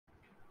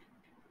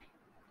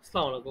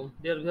আসসালামু আলাইকুম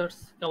dear viewers,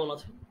 কেমন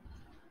আছেন?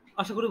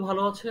 আশা করি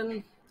ভালো আছেন।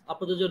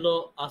 আপনাদের জন্য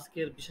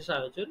আজকের বিশেষ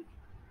আয়োজন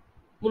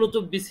মূলত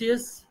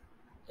বিসিএস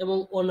এবং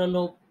অন্যান্য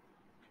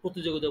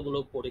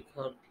প্রতিযোগিতামূলক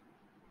পরীক্ষার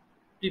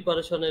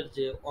প্রিপারেশনের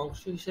যে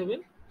অংশ হিসেবে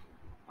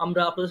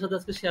আমরা আপনাদের সাথে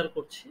আজকে শেয়ার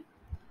করছি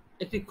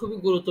একটি খুবই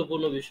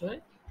গুরুত্বপূর্ণ বিষয়,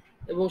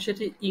 এবং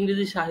সেটি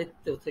ইংরেজি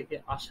সাহিত্য থেকে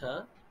আসা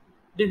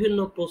বিভিন্ন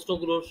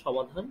প্রশ্নগুলোর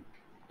সমাধান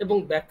এবং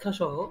ব্যাখ্যা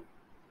সহ,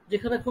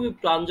 যেখানে খুবই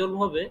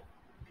প্রাঞ্জলভাবে,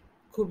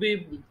 খুবই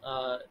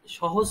আহ,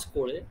 সহজ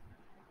করে,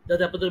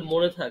 যাতে আপনাদের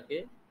মনে থাকে,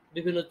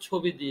 বিভিন্ন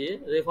ছবি দিয়ে,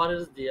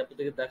 রেফারেন্স দিয়ে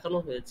আপনাদেরকে দেখানো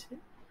হয়েছে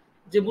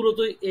যে মূলত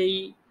এই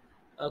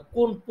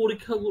কোন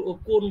পরীক্ষাগুলো,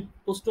 কোন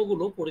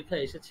প্রশ্নগুলো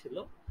পরীক্ষায় এসেছিল,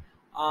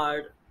 আর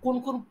কোন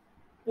কোন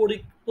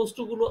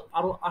প্রশ্নগুলো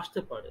আরো আসতে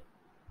পারে।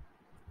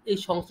 এই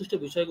সংশ্লিষ্ট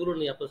বিষয়গুলো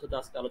নিয়ে আপনার সাথে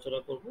আজকে আলোচনা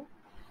করব।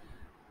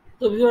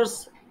 তো ভিউয়ার্স,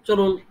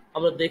 চলুন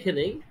আমরা দেখে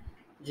নেই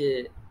যে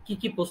কি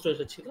কি প্রশ্ন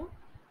এসেছিল।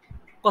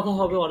 কথা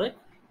হবে অনেক,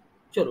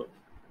 চলুন।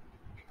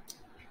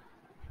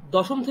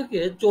 দশম থেকে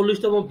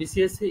 40তম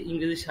বিসিএসসি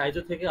ইংরেজি সাহিত্য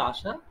থেকে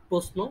আসা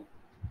প্রশ্ন,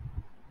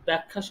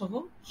 ব্যাখ্যা সহ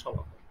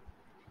সমাধান।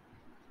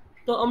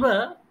 তো আমরা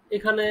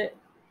এখানে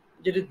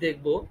যেটি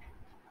দেখব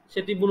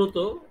সেটি মূলত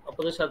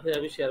আপনাদের সাথে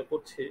আমি শেয়ার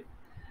করছি,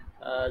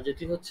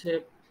 যেটি হচ্ছে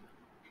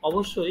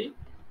অবশ্যই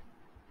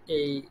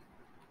এই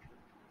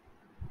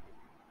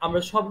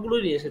আমরা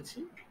সবগুলোই নিয়ে এসেছি।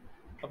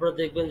 আপনারা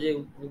দেখবেন যে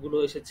গুলো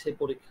এসেছে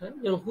পরীক্ষায়,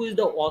 যেমন who is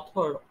the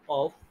author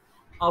of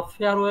a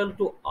farewell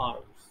to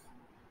arms.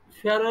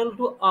 Farewell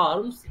to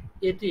arms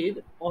এটির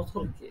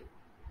অথর কে?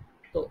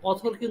 তো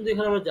অথর কিন্তু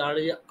এখানে আমরা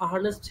জানি যে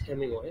আর্নেস্ট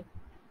হেমিংওয়ে।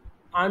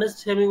 আর্নেস্ট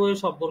হেমিংওয়ে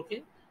সম্পর্কে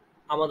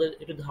আমাদের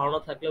একটু ধারণা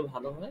থাকলে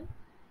ভালো হয়।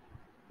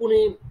 উনি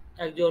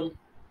একজন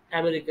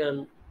American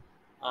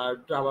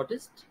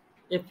dramatist.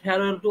 A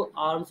farewell to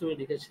arms উনি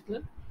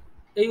লিখেছিলেন।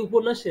 এই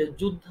উপন্যাসে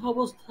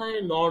যুদ্ধাবস্থায়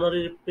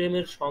নরনারীর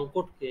প্রেমের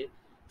সংকটকে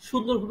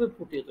সুন্দরভাবে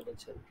ফুটিয়ে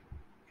তুলেছেন।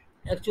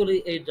 অ্যাকচুয়ালি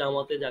এই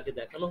ড্রামাতে যাকে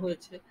দেখানো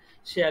হয়েছে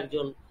সে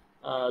একজন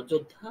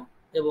যোদ্ধা,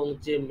 এবং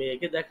যে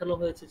মেয়েকে দেখানো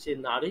হয়েছে, যে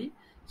নারী,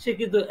 সে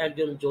কিন্তু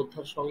একজন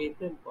যোদ্ধার সঙ্গেই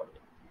প্রেম করে।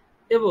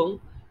 এবং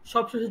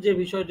সবশেষে যে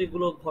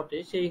বিষয়টিগুলো ঘটে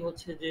সেই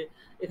হচ্ছে যে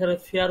এখানে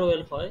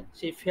ফেয়ারওয়েল হয়।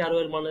 সেই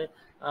ফেয়ারওয়েল মানে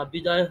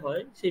বিদায়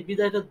হয়। সেই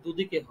বিদায়টা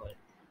দুদিকে হয়।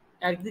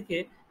 একদিকে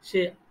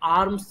সে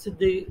আর্মস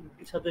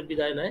সাথে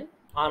বিদায় নেয়।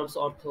 আর্মস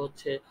অর্থ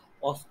হচ্ছে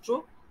অস্ত্র।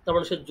 তার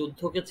মানে সে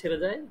যুদ্ধকে ছেড়ে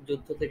দেয়,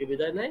 যুদ্ধ থেকে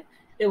বিদায় নেয়।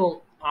 এবং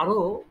আরো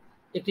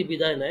একটি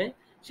বিদায় নেয়,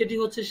 সেটি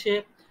হচ্ছে সে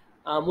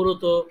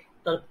মূলত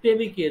তার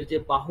প্রেমিকের যে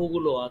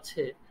বাহুগুলো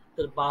আছে,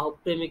 তার বাহু,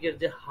 প্রেমিকের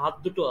যে হাত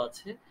দুটো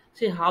আছে,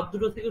 সেই হাত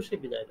দুটো থেকেও সে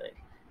বিদায় নেয়।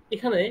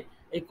 এখানে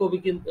এই কবি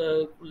কিন্তু,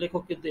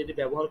 লেখক কিন্তু এটি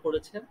ব্যবহার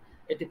করেছেন,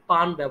 এটি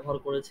পান ব্যবহার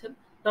করেছেন।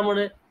 তার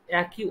মানে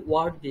একই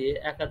ওয়ার্ড দিয়ে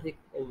একাধিক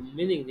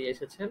মিনিং নিয়ে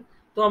এসেছেন।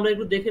 তো আমরা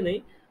একটু দেখে নেই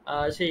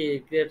সেই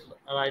great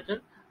writer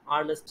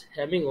Ernst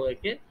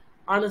হেমিংওয়েকে।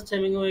 Ernest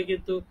Hemingway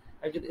কিন্তু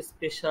একজন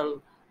স্পেশাল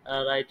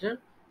রাইটার।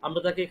 আমরা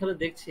তাকে এখানে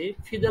দেখছি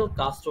ফিদেল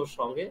কাস্ট্রোর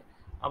সঙ্গে।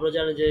 আমরা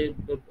জানি যে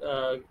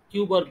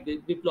কিউবার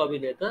বিপ্লবী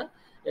নেতা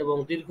এবং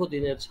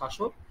দীর্ঘদিনের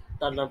শাসক,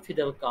 তার নাম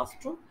ফিদেল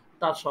কাস্ট্রো।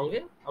 তার সঙ্গে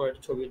আমরা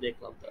একটা ছবি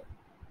দেখলাম তার।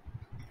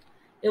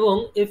 এবং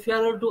এ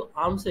ফেয়ারওয়েল টু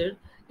আর্মসের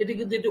এটি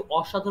কিন্তু একটি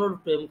অসাধারণ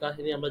প্রেম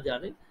কাহিনী। আমরা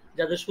জানি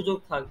যাদের সুযোগ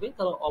থাকবে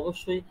তারা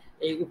অবশ্যই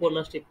এই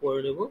উপন্যাসটি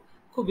পড়ে নেব।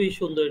 খুবই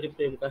সুন্দর একটি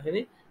প্রেম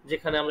কাহিনী,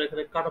 যেখানে আমরা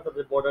এখানে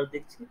কাঁটাতারের বর্ডার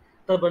দেখছি।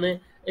 তার মানে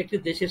একটি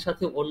দেশের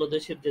সাথে অন্য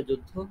দেশের যে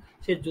যুদ্ধ,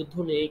 সেই যুদ্ধ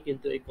নিয়েই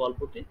কিন্তু এই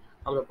গল্পটি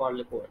আমরা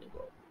পারলে পড়ে নেব।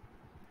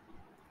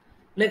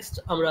 নেক্সট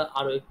আমরা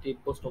আরো একটি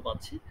প্রশ্ন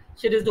পাচ্ছি,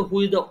 সেটা হচ্ছে who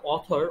is the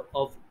author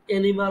of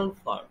animal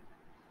farm.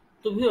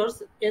 তো ভিউয়ার্স,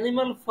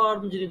 অ্যানিমাল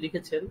ফার্ম যিনি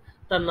লিখেছেন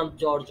তার নাম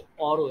জর্জ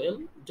অরওয়েল।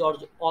 জর্জ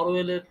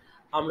অরওয়েলের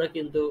আমরা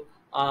কিন্তু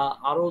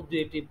আরো দু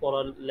একটি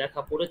পড়ার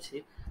লেখা পড়েছি।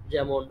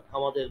 যেমন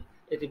আমাদের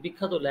একটি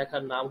বিখ্যাত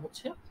লেখার নাম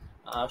হচ্ছে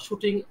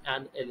শুটিং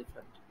অ্যান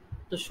এলিফ্যান্ট।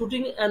 তো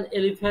শুটিং অ্যান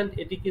এলিফ্যান্ট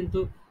এটি কিন্তু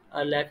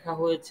লেখা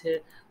হয়েছে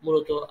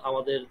মূলত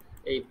আমাদের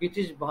এই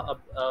ব্রিটিশ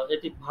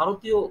এটি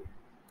ভারতীয়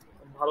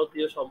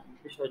ভারতীয় সব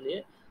বিষয় নিয়ে।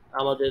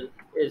 আমাদের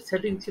এর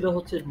সেটিং ছিল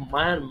হচ্ছে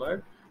মায়ানমার।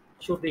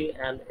 Shooting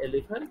an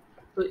elephant.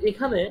 তো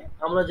এখানে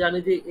আমরা জানি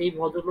যে এই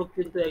ভদ্রলোক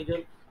কিন্তু একজন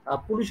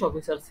পুলিশ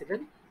অফিসার ছিলেন,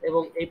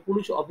 এবং এই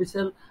পুলিশ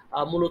অফিসার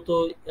মূলত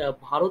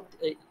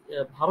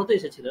ভারতে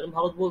এসেছিলেন।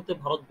 ভারত বলতে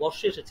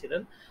ভারতবর্ষে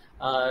এসেছিলেন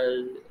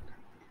আহ,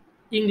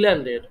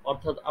 ইংল্যান্ডের,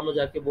 অর্থাৎ আমরা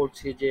যাকে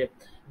বলছি যে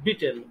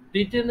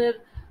ব্রিটেনের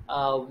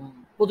আহ,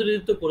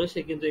 প্রতিনিধিত্ব করে সে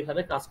কিন্তু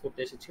এখানে কাজ করতে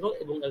এসেছিল,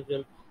 এবং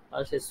একজন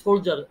সে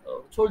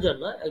সোলজার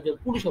না, একজন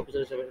পুলিশ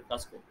অফিসার হিসেবে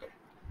কাজ করতো।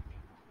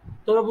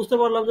 তো আমরা বুঝতে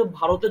পারলাম যে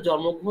ভারতে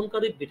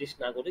জন্মগ্রহণকারী ব্রিটিশ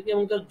নাগরিক,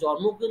 এবং তার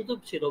জন্ম কিন্তু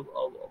ছিল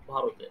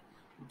ভারতে।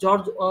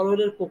 জর্জ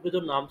অরওয়েলের প্রকৃত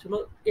নাম ছিল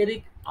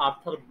এরিক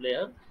আর্থার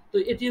ব্লেয়ার। তো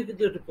এটিও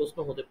কিন্তু একটি প্রশ্ন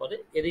হতে পারে,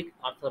 Eric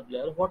Arthur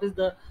Blair, what is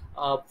the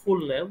full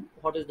name,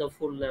 what is the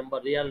full name বা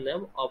Real name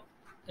of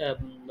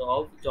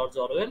George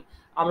Orwell.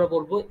 আমরা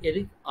বলবো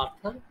এরিক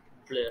আর্থার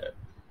ব্লেয়ার।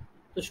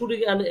 তো শুটিং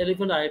অ্যান্ড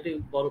এলিফ্যান্ট আরেকটি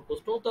বড়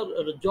প্রশ্ন। তার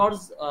জর্জ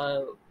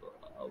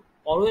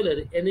অরওয়েলের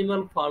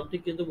অ্যানিমাল ফার্মটি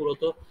কিন্তু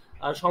মূলত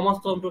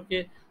সমাজতন্ত্রকে,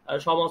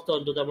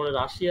 সমাজতন্ত্র যেমন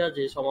রাশিয়া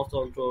যে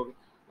সমাজতন্ত্রর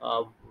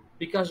আহ,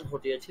 বিকাশ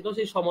ঘটিয়েছিল,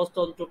 সেই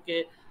সমাজতন্ত্রকে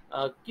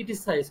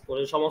ক্রিটিসাইজ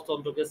করে,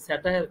 সমাজতন্ত্রকে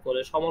স্যাটায়ার করে,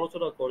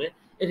 সমালোচনা করে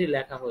এটি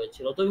লেখা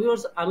হয়েছিল। তো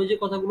ভিউয়ার্স, আমি যে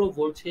কথাগুলো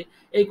বলছি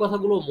এই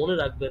কথাগুলো মনে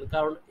রাখবেন,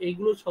 কারণ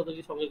এইগুলোর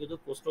সঙ্গে সঙ্গে কিন্তু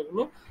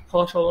প্রশ্নগুলো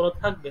হওয়ার সম্ভাবনা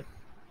থাকবে,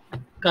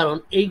 কারণ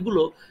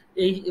এইগুলো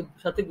এই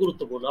সাথে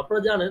গুরুত্বপূর্ণ।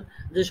 আপনারা জানেন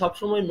যে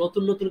সবসময়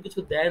নতুন নতুন কিছু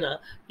দেয় না,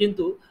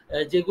 কিন্তু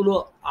যেগুলো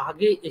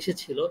আগে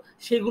এসেছিল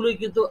সেগুলোই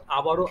কিন্তু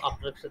আবারও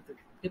আপনার সাথে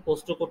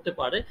প্রশ্ন করতে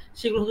পারে,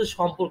 সেগুলোর সাথে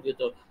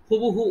সম্পর্কিত।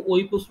 হুবহু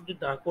ওই প্রশ্নটি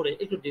না করে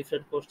একটু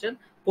ডিফারেন্ট কোশ্চেন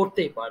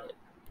করতেই পারে।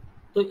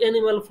 তো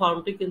অ্যানিমাল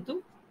ফার্মটি কিন্তু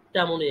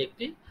তেমনই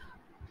একটি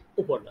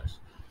উপন্যাস।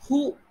 Who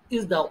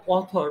is the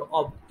author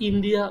of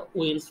India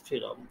wins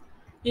freedom?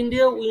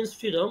 India wins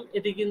freedom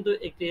এটি কিন্তু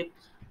একটি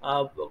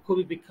আহ,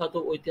 খুবই বিখ্যাত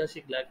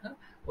ঐতিহাসিক লেখা।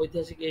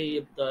 ঐতিহাসিক এই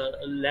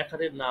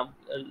লেখাটির নাম,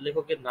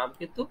 লেখকের নাম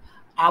কিন্তু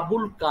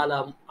আবুল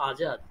কালাম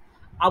আজাদ।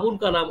 আবুল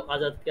কালাম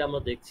আজাদকে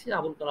আমরা দেখছি,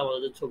 আবুল কালাম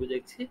আজাদের ছবি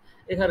দেখছি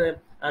এখানে।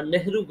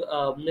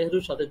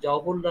 নেহরুর সাথে,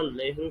 জওহরলাল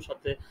নেহরুর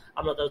সাথে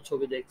আমরা তার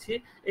ছবি দেখছি।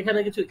 এখানে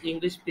কিছু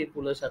ইংলিশ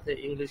পিপুলের সাথে,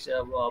 ইংলিশ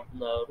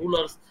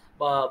রুলার্স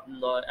বা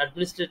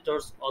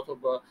অ্যাডমিনিস্ট্রেটরস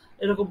অথবা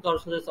এরকম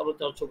কারোর সাথে আমরা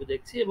তার ছবি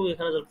দেখছি, এবং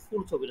এখানে তার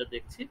ফুল ছবিটা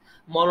দেখছি।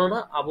 Maulana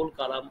Abul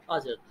Kalam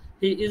Azad,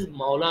 he is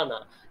Maulana.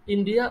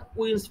 India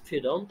wins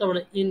freedom, তার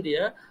মানে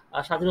ইন্ডিয়া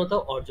স্বাধীনতা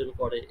অর্জন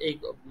করে, এই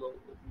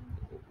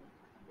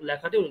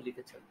লেখাটি উনি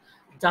লিখেছেন।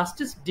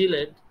 জাস্টিস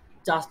ডিলেড,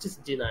 জাস্টিস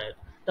ডিনায়েড,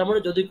 তার মানে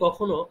যদি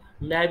কখনো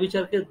ন্যায়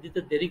বিচারকে দিতে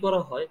দেরি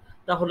করা হয়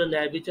তাহলে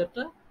ন্যায়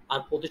বিচারটা আর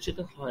প্রতিষ্ঠিত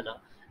হয় না।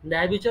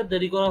 ন্যায় বিচার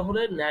দেরি করা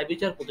হলে ন্যায়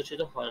বিচার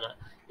প্রতিষ্ঠিত হয় না।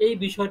 এই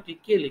বিষয়টি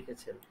কে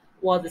লিখেছেন?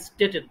 ওয়াজ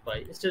স্টেটেড বাই,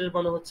 স্টেটেড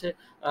মানে হচ্ছে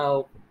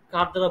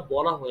কার দ্বারা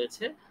বলা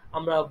হয়েছে।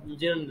 আমরা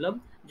জেনে নিলাম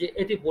যে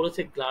এটি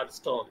বলেছে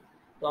গ্লাডস্টোন।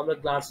 তো আমরা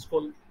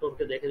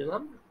গ্লাডস্টোনকে দেখে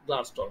নিলাম,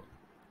 গ্লাডস্টোন,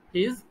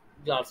 হিজ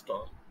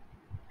গ্লাডস্টোন।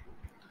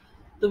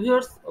 তো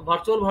ভিউয়ার্স,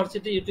 ভার্চুয়াল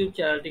ভার্সিটি ইউটিউব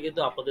চ্যানেলটি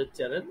কিন্তু আপনাদের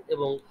চ্যানেল,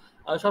 এবং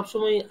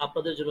সবসময়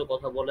আপনাদের জন্য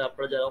কথা বলে।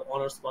 আপনারা যারা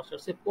অনার্স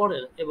মাস্টার্সে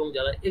পড়েন এবং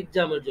যারা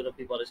এক্সামের জন্য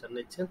প্রিপারেশন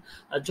নিচ্ছেন,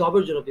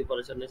 জবের জন্য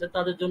প্রিপারেশন নিচ্ছেন,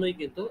 তাদের জন্যই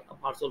কিন্তু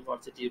ভার্চুয়াল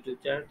ভার্সিটি ইউটিউব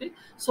চ্যানেলটি।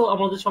 সো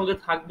আমাদের সঙ্গে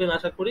থাকবেন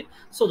আশা করি,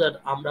 সো দ্যাট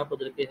আমরা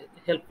আপনাদেরকে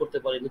হেল্প করতে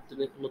পারি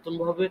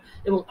নতুনভাবে,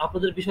 এবং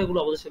আপনাদের বিষয়গুলো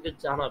আমাদের সঙ্গে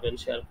জানাবেন,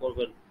 শেয়ার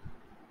করবেন।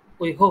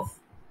 We hope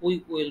we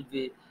will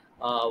be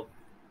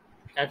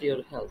at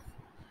your help.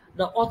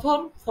 The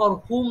author for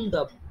whom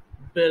the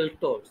bell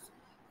tolls,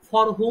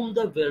 for whom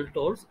the bell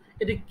tolls,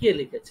 এটি কে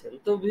লিখেছেন?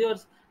 তো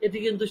ভিউয়ার্স, এটি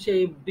কিন্তু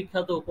সেই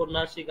বিখ্যাত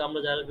ঔপন্যাসিক, আমরা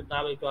যার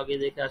নাম একটু আগে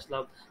দেখে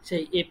আসলাম,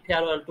 সেই এ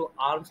ফেয়ারওয়েল টু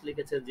আর্মস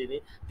লিখেছেন যিনি,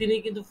 তিনি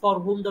কিন্তু for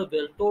hmm the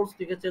bell tours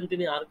লিখেছেন।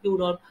 তিনি আর কেউ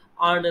নন,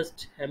 আর্নেস্ট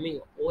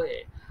হেমিংওয়ে।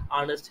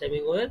 আর্নেস্ট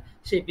হেমিংওয়ের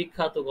সেই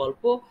বিখ্যাত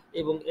গল্প,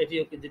 এবং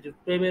এটিও কিন্তু একটি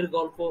প্রেমের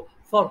গল্প।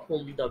 For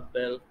hmm the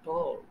bell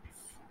tours,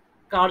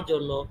 কার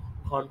জন্য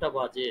ঘন্টা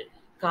বাজে,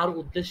 কার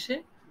উদ্দেশ্যে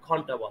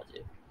ঘন্টা বাজে।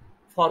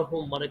 ফর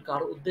হুম মানে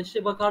কার উদ্দেশ্যে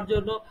বা কার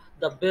জন্য,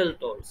 দ্য বেল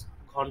টোলস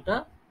ঘন্টা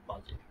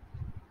বাজে।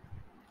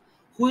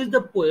 Who is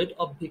the poet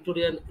of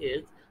Victorian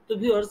age? তো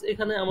ভিউয়ার্স,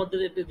 এখানে আমাদের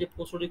এটা যে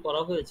প্রশ্নটি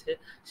করা হয়েছে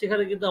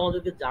সেখানে কিন্তু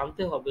আমাদেরকে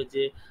জানতে হবে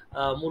যে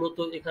মূলত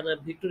এখানে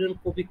ভিক্টোরিয়ান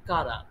কবি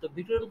কারা। তো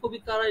ভিক্টোরিয়ান কবি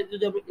কারা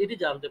যদি আমরা এটি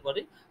জানতে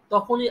পারি,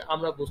 তখনই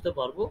আমরা বুঝতে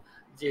পারবো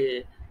যে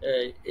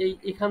এই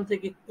এখান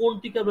থেকে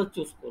কোনটিকে আমরা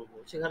চুজ করব।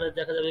 সেখানে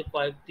দেখা যাবে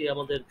কয়েকটি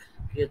আমাদের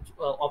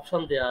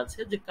অপশন দেওয়া আছে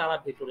যে কারা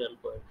ভিক্টোরিয়ান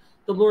পোয়েট।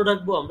 তো মনে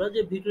রাখবো আমরা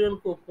যে ভিক্টোরিয়ান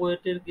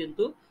পোয়েটের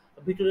কিন্তু,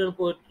 ভিক্টোরিয়ান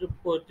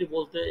পোয়েট্রি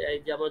বলতে এই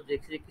যে আমরা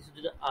দেখছি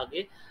কিছুদিন আগে,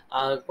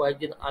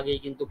 কয়েকদিন আগেই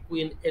কিন্তু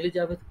কুইন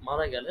এলিজাবেথ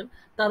মারা গেলেন।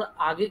 তার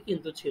আগে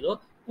কিন্তু ছিল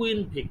কুইন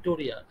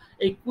ভিক্টোরিয়া।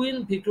 এই কুইন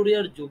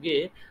ভিক্টোরিয়ার যুগে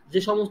যে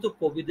সমস্ত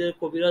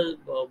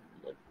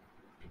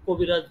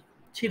কবিরা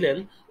ছিলেন,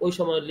 ওই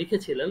সময়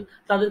লিখেছিলেন,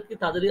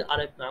 তাদেরই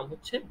আরেক নাম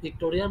হচ্ছে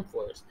ভিক্টোরিয়ান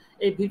পোয়েটস।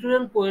 এই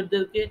ভিক্টোরিয়ান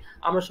পোয়েটদেরকে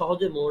আমরা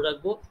সহজে মনে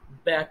রাখবো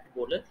ব্যাট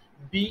বলে,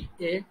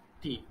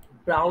 BAT,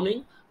 ব্রাউনিং,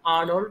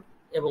 আর্নল্ড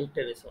এবং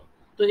টেনিসন।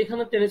 তো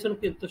এখানে টেনিসন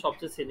কিন্তু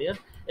সবচেয়ে সিনিয়র,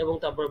 এবং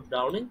তারপর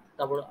ব্রাউনিং,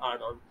 তারপর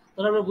আর্নল্ড।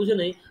 তাহলে আমরা বুঝে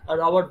নেই,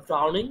 রবার্ট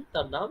ব্রাউনিং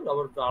তার নাম,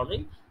 রবার্ট ব্রাউনিং,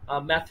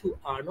 ম্যাথিউ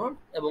আর্নল্ড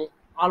এবং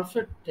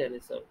আলফ্রেড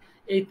টেনিসন।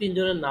 এই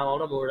তিনজনের নাম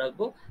আমরা মনে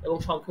রাখবো, এবং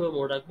সংক্ষেপে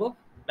মনে রাখবো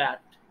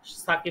ব্যাট।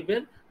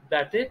 সাকিবের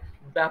ব্যাটে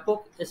ব্যাপক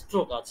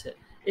স্ট্রোক আছে।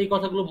 এই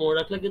কথাগুলো মনে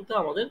রাখলে কিন্তু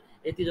আমাদের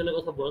এই তিনজনের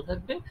কথা মনে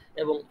থাকবে,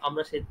 এবং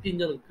আমরা সেই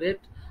তিনজন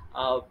গ্রেট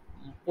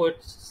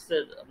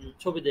পোয়েটসের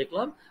ছবি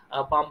দেখলাম।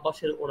 বাম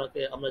পাশের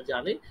ওনাকে আমরা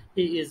জানি,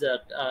 he is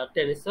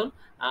Tennyson,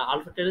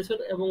 Alfred Tennyson,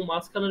 এবং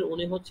মাঝখানের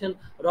উনি হচ্ছেন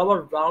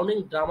রবার্ট ব্রাউনিং,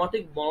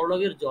 ড্রামাটিক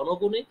মনোলগের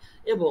জনগুণী,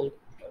 এবং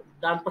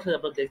ডান পাশে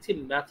আমরা দেখছি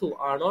Matthew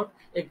Arnold,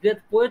 a great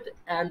poet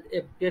and a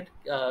great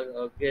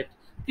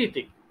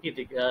critic,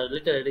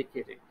 literary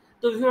critic.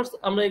 তো ভিউয়ার্স,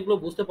 আমরা এগুলো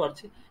বুঝতে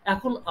পারছি।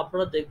 এখন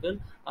আপনারা দেখবেন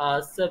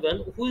 7,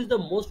 who is the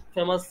most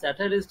famous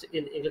satirist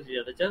in English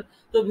literature?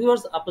 তো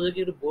ভিউয়ার্স, আপনাদেরকে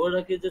একটু বলে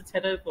রাখি যে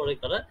স্যাটার করে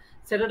কারা।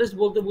 স্যাটারিস্ট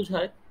বলতে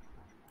বোঝায়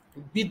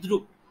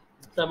বিদ্রূপ,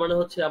 তার মানে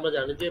হচ্ছে আমরা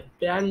জানি যে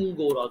ব্যঙ্গ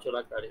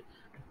রচনাকারী,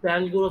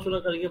 ব্যঙ্গ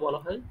রচনাকারীকে বলা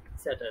হয়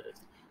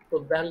স্যাটারিস্ট। তো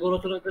ব্যঙ্গ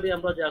রচনাকারী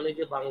আমরা জানি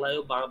যে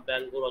বাংলায়ও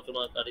ব্যঙ্গ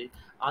রচনাকারী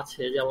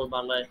আছে, যেমন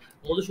বাংলায়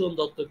মধুসূদন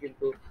দত্ত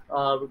কিন্তু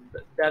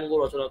ব্যঙ্গ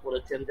রচনা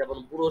করেছেন, যেমন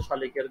বুড়ো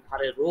শালিকের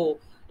ঘাড়ে রো,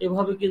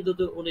 এভাবে কিন্তু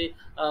উনি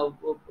আহ,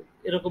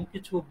 এরকম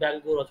কিছু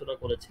ব্যঙ্গ রচনা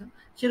করেছেন।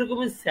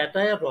 সেরকমই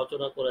স্যাটায়ার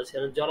রচনা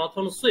করেছেন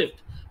জনাথন সুইফট।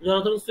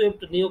 জনাথন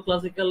সুইফট নিও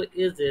ক্লাসিক্যাল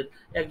এজের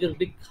একজন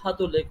বিখ্যাত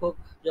লেখক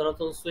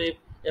জনাথন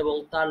সুইফট, এবং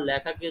তার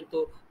লেখা কিন্তু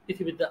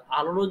পৃথিবীতে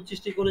আলোড়ন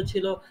সৃষ্টি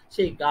করেছিল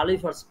সেই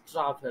গালিভার্স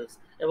ট্রাভেলস।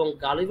 এবং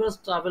গালিভার্স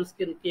ট্রাভেলস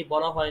কে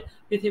বলা হয়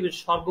পৃথিবীর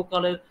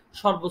সর্বকালের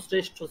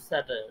সর্বশ্রেষ্ঠ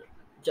স্যাটায়ার।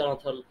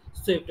 জনাথন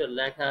সুইফটের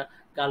লেখা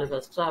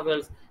Gulliver's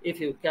travels, if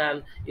you can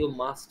you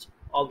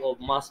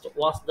must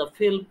watch the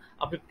film.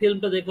 আপনি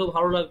ফিল্মটা দেখলেও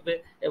ভালো লাগবে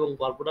এবং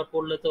গল্পটা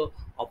পড়লে তো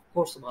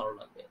অফকোর্স ভালো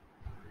লাগবে।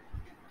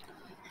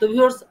 তো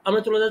ভিউয়ার্স,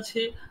 আমরা চলে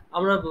যাচ্ছি,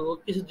 আমরা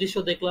কিছু দৃশ্য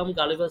দেখলাম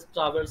গালিভার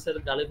ট্রাভেলস এর।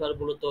 গালিভার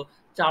মূলত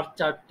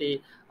চারটি,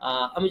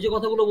 আমি যে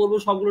কথাগুলো বলবো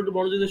সবগুলো একটু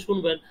মনোযোগ দিয়ে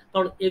শুনবেন,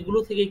 কারণ এগুলো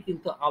থেকেই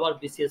কিন্তু আবার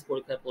বিসিএস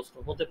পরীক্ষায় প্রশ্ন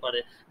হতে পারে।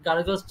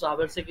 গালিভার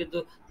ট্রাভেলস এ কিন্তু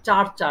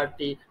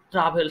চারটি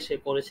ট্রাভেল সে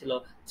করেছিল,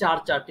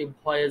 চারটি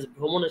ভয়েস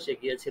ভ্রমণে সে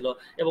গিয়েছিল,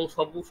 এবং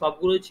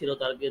সবগুলোই ছিল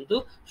তার কিন্তু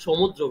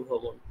সমুদ্র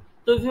ভ্রমণ।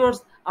 তো ভিউয়ার্স,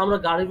 আমরা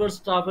গালিভার্স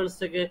ট্রাভেলস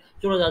থেকে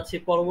চলে যাচ্ছি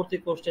পরবর্তী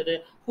কোশ্চেনে,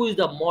 who is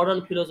the modern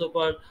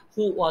philosopher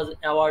who was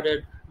awarded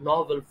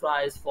Nobel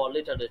prize for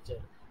literature.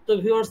 তো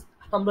ভিউয়ার্স,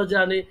 আমরা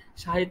জানি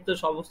সাহিত্য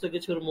সমস্ত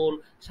কিছুর মূল,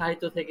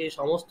 সাহিত্য থেকেই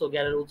সমস্ত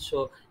জ্ঞানের উৎস,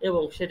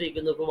 এবং সেটি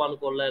কিন্তু প্রমাণ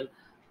করলেন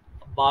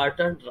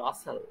বার্ট্রান্ড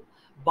রাসেল।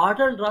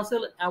 বার্ট্রান্ড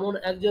রাসেল এমন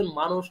একজন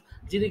মানুষ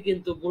যিনি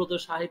কিন্তু মূলত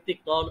সাহিত্যিক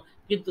নন,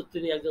 কিন্তু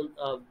তিনি একজন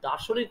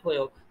দার্শনিক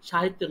হয়েও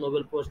সাহিত্যে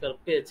নোবেল পুরস্কার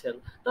পেয়েছেন।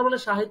 তার মানে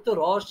সাহিত্য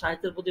রস,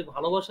 সাহিত্যের প্রতি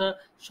ভালোবাসা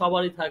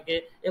সবারই থাকে,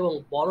 এবং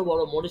বড়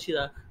বড়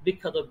মনীষীরা,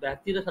 বিখ্যাত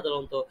ব্যক্তিরা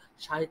সাধারণত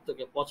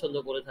সাহিত্যকে পছন্দ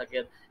করে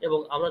থাকেন। এবং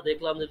আমরা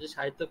দেখলাম যে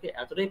সাহিত্যকে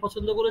এতটাই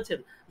পছন্দ করেছেন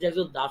যে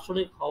একজন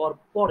দার্শনিক হওয়ার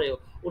পরেও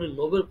উনি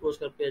নোবেল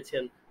পুরস্কার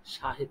পেয়েছেন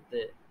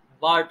সাহিত্যে।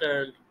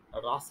 বার্ট্রান্ড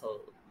রাসেল।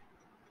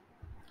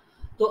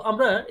 তো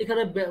আমরা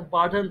এখানে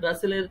বার্ট্রান্ড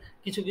রাসেলের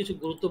কিছু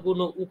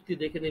গুরুত্বপূর্ণ উক্তি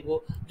দেখে নিব,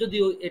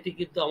 যদিও এটি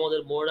কিন্তু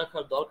আমাদের মনে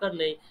রাখার দরকার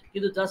নেই,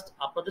 কিন্তু জাস্ট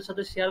আপনাদের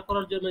সাথে শেয়ার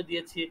করার জন্য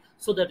দিয়েছি,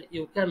 so that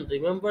you can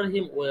remember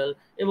him well.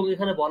 এবং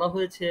এখানে বলা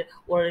হয়েছে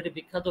ওনার একটি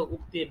বিখ্যাত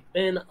উক্তি,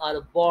 মেন আর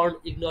বর্ন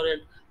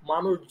ইগনোরেন্ট।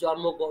 মানুষ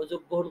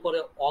জন্মগ্রহণ করে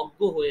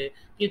অজ্ঞ হয়ে,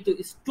 কিন্তু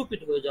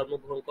স্টুপিড হয়ে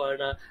জন্মগ্রহণ করে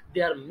না। দে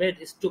are made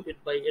stupid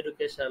by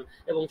education,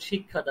 এবং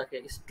শিক্ষা তাকে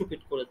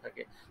স্টুপিড করে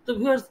থাকে। তো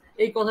ভিউয়ার্স,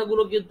 এই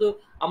কথাগুলো কিন্তু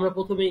আমরা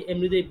প্রথমেই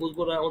এমনিতেই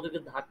বুঝবো না, আমাদেরকে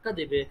ধাক্কা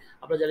দেবে।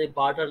 আমরা জানি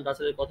বার্ট্রান্ড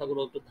রাসেলের কথাগুলো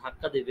একটু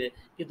ধাক্কা দেবে,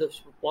 কিন্তু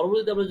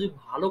পরবর্তীতে আমরা যদি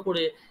ভালো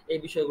করে এই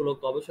বিষয়গুলো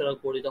গবেষণা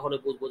করি তাহলে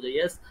বুঝবো যে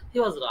ইয়েস, হি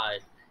ওয়াজ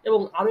রাইট। এবং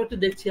আরো একটু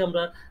দেখছি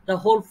আমরা, the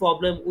whole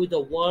problem with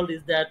the world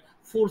is that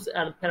fools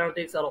and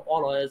fanatics are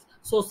always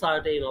so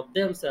certain of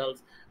themselves।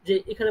 যে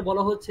এখানে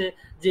বলা হচ্ছে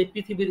যে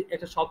পৃথিবীর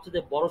একটা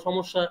সবচেয়ে বড়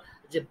সমস্যা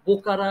যে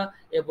বোকারা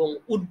এবং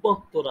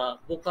উন্মত্তরা,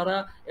 বোকারা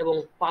এবং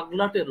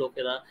পাগলাটে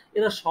লোকেরা,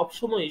 এরা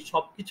সবসময়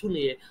সবকিছু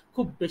নিয়ে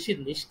খুব বেশি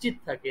নিশ্চিত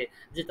থাকে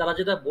যে তারা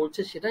যেটা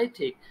বলছে সেটাই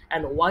ঠিক।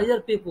 And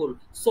wiser people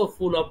so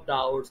full of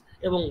doubts.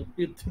 এবং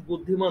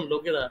বুদ্ধিমান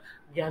লোকেরা,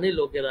 জ্ঞানী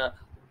লোকেরা,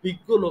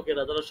 বিজ্ঞ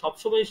লোকেরা, তারা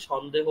সবসময়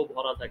সন্দেহ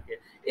ভরা থাকে।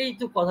 এই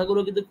তো কথাগুলো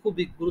কিন্তু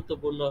খুবই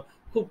গুরুত্বপূর্ণ,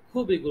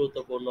 খুবই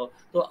গুরুত্বপূর্ণ।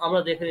 তো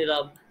আমরা দেখে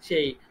নিলাম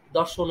সেই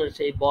দর্শনের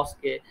সেই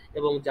বসকে,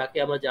 এবং যাকে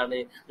আমরা জানি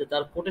যে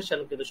তার কোটেশন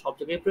কিন্তু সব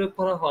জায়গায় প্রয়োগ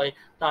করা হয়,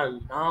 তার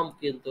নাম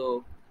কিন্তু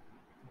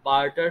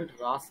বার্ট্রান্ড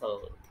রাসেল।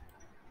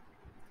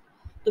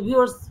 তো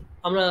ভিউয়ার্স,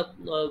 আমরা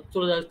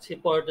চলে যাচ্ছি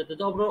পরেরটাতে।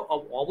 তো আপনারা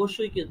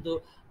অবশ্যই কিন্তু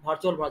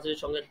ভার্চুয়াল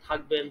ভার্সিটির সঙ্গে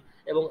থাকবেন,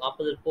 এবং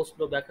আপনাদের প্রশ্ন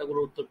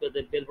ব্যাখ্যাগুলোর উত্তর পেতে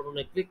বেল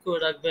বাটনে ক্লিক করে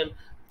রাখবেন,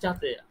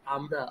 যাতে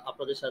আমরা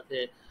আপনাদের সাথে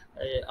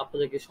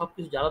আপনাদেরকে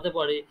সবকিছু জানাতে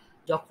পারি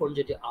যখন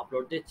যেটি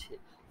আপলোড দিচ্ছি।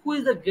 Who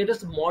is the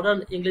greatest modern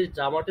English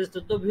dramatist?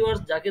 তো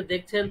ভিউয়ার্স,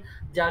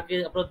 যাকে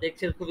আপনারা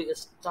দেখছেন খুবই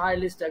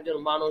স্টাইলিস্ট একজন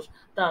মানুষ,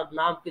 তার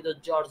নাম কিন্তু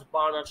জর্জ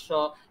বার্নার্ড শ,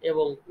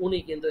 এবং উনি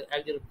কিন্তু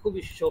একজন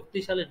খুবই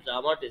শক্তিশালী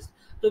ড্রামাটিস্ট।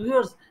 তো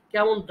ভিউয়ার্স,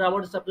 কেমন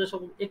ড্রামাটিস্ট আপনাদের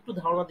সব একটু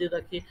ধারণা দিয়ে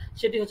রাখি,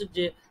 সেটি হচ্ছে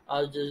যে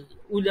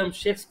উইলিয়াম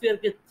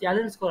শেক্সপিয়ারকে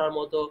চ্যালেঞ্জ করার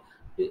মতো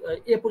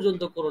এ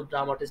পর্যন্ত কোনো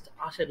ড্রামাটিস্ট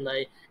আসেন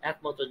নাই,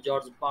 একমাত্র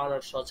জর্জ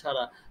বার্নার্ড শ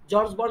ছাড়া।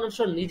 জর্জ বার্নার্ড শ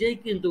নিজেই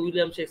কিন্তু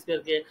উইলিয়াম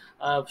শেক্সপিয়ারকে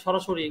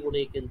সরাসরি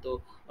উনি কিন্তু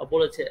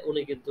বলেছে,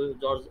 উনি কিন্তু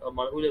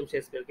উইলিয়াম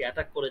শেক্সপিয়ারকে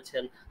অ্যাটাক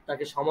করেছেন,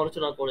 তাকে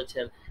সমালোচনা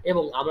করেছেন।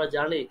 এবং আমরা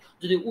জানি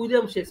যদি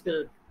উইলিয়াম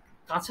শেক্সপিয়ারের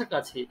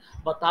কাছাকাছি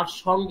বা তার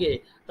সঙ্গে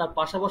তার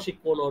পাশাপাশি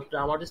কোনো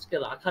ড্রামাটিস্টকে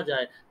রাখা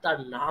যায়, তার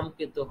নাম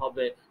কিন্তু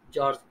হবে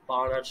জর্জ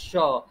বার্নার্ড শ।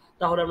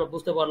 তাহলে আমরা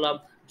বুঝতে পারলাম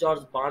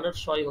জর্জ বার্নার্ড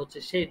শই হচ্ছে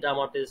সেই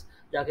ড্রামাটিস্ট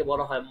যাকে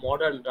বলা হয়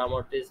মডার্ন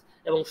ড্রামাটিস্ট।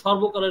 এবং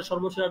সর্বকালের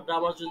সর্বসেরা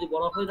ড্রামা যদি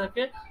বলা হয়ে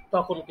থাকে,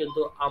 তখন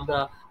কিন্তু আমরা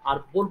আর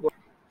বলবো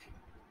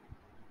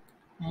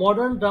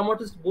মডার্ন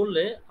ড্রামাটিস্ট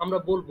বললে, আমরা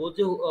বলবো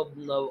যে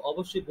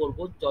অবশ্যই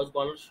বলবো জর্জ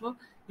বার্নার্ড শ।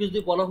 যদি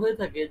বলা হয়ে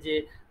থাকে যে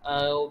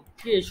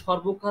কে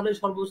সর্বকালের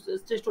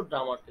সর্বশ্রেষ্ঠ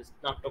ড্রামাটিস্ট,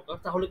 নাট্যকার,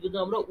 তাহলে কিন্তু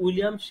আমরা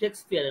উইলিয়াম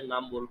শেক্সপিয়ারের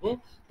নাম বলবো,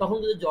 তখন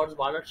কিন্তু জর্জ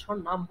বার্নার্ড শর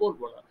নাম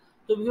বলবো না।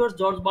 তো তো ভিউয়ার্স,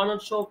 জর্জ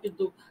বার্নার্ড শ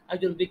কিন্তু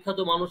একজন বিখ্যাত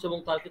মানুষ এবং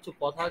তার কিছু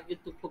কথা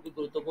কিন্তু খুবই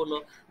গুরুত্বপূর্ণ,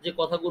 যে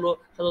কথাগুলো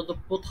সাধারণত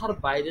প্রথার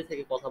বাইরে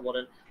থেকে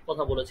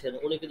কথা বলেছেন।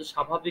 উনি কিন্তু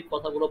স্বাভাবিক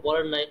কথাগুলো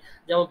বলেন নাই।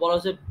 যেমন বলা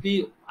হয়েছে, B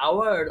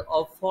award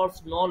of false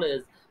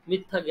knowledge,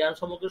 মিথ্যা জ্ঞান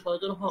সম্পর্কে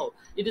সচেতন হও।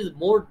 It is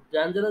more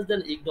dangerous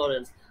than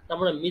ignorance. তার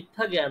মানে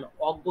মিথ্যা জ্ঞান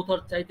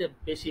অজ্ঞতার চাইতে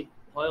বেশি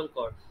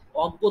ভয়ঙ্কর।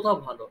 অজ্ঞতা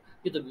ভালো,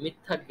 কিন্তু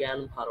মিথ্যা জ্ঞান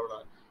ভালো না।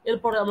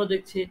 এরপরে আমরা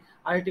দেখছি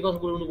আরেকটি কথা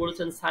উনি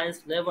বলেছেন, সায়েন্স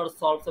নেভার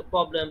সলভস এ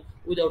প্রবলেম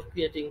উইদাউট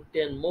ক্রিয়েটিং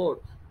 10 মোর।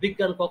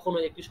 বিজ্ঞান কখনো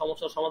একটি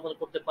সমস্যার সমাধান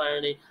করতে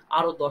পারেনি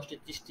আরো 10টি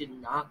সৃষ্টি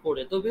না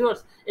করে। তো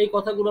ভিউয়ার্স, এই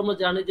কথাগুলো আমরা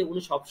জানি যে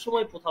উনি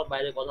সবসময় প্রথার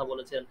বাইরে কথা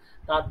বলেছেন।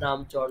 তার নাম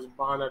জর্জ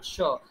বার্নার্ড শ।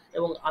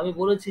 এবং আমি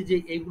বলেছি যে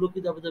এইগুলো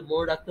কিন্তু আপনাদের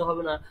মনে রাখতে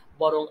হবে না,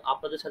 বরং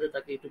আপনাদের সাথে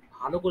তাকে একটু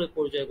ভালো করে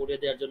পরিচয়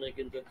করিয়ে দেওয়ার জন্য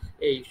কিন্তু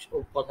এই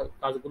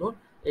কাজগুলো,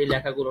 এই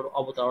লেখাগুলোর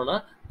অবতারণা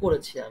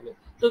করেছি আমি।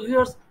 তো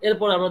ভিউয়ার্স,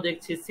 এরপর আমরা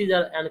দেখছি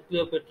সিজার অ্যান্ড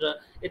ক্লিওপেট্রা।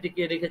 এটি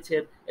কে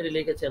লিখেছেন? এটি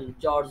লিখেছেন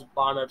George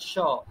Bernard Shaw.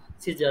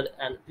 Caesar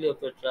and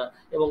Cleopatra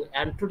এবং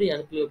অ্যান্টনি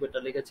অ্যান্ড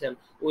ক্লিওপেট্রা লিখেছেন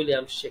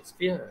উইলিয়াম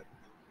শেক্সপিয়ার।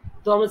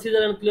 তো আমরা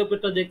সিজার অ্যান্ড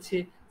ক্লিওপেট্রা দেখছি।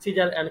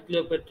 সিজার অ্যান্ড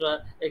ক্লিওপেট্রা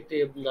একটি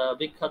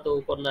বিখ্যাত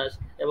উপন্যাস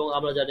এবং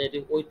আমরা জানি এটি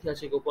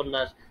ঐতিহাসিক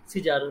উপন্যাস।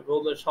 সিজার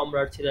রোমের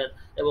সম্রাট ছিলেন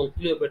এবং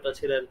ক্লিওপেট্রা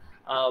ছিলেন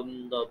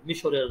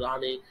মিশরের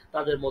রানী।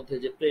 তাদের মধ্যে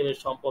যে প্রেমের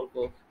সম্পর্ক,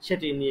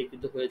 সেটি নিয়ে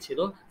কিন্তু হয়েছিল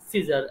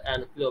সিজার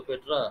অ্যান্ড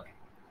ক্লিওপেট্রা।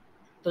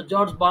 তো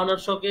জর্জ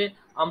বার্নার্ড শকে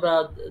আমরা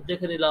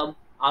দেখে নিলাম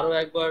আরো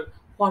একবার,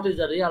 what is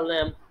the Real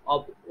name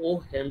of O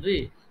Henry.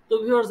 তো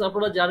ভিউয়ার্স,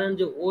 আপনারা জানেন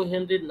যে ও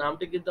হেনরির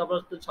নামটি কিন্তু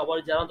আপনাদের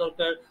সবারই জানা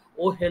দরকার।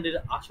 ও হেনরির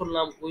আসল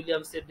নাম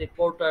উইলিয়াম সিডনি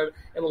পোর্টার।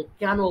 এবং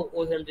কেন ও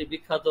হেনরি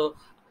বিখ্যাত?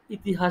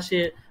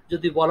 ইতিহাসে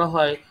যদি বলা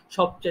হয়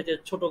সবচেয়ে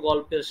ছোট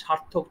গল্পের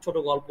সার্থক ছোট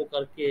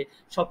গল্পকার কে,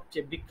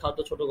 সবচেয়ে বিখ্যাত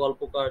ছোট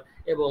গল্পকার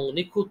এবং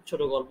নিখুঁত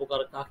ছোট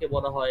গল্পকার কাকে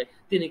বলা হয়,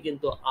 তিনি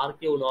কিন্তু আর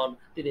কেউ নন,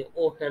 তিনি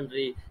ও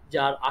হেনরি,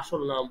 যার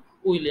আসল নাম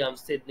উইলিয়াম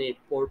সিডনি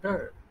পোর্টার।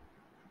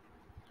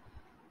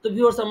 তো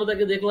ভিউয়ার্স, আমরা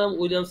তাকে দেখলাম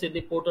উইলিয়াম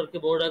সিডনি পোর্টারকে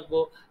মনে রাখবো,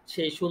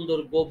 সেই সুন্দর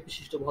গোঁফ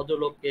বিশিষ্ট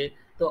ভদ্রলোককে।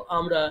 তো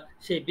আমরা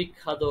সেই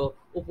বিখ্যাত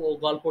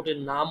গল্পটির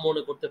নাম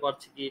মনে করতে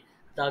পারছি কি?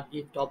 The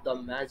gift of the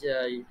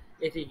ম্যাজাই।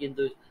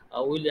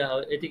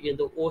 এটি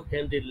কিন্তু ও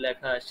হেনরির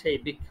লেখা সেই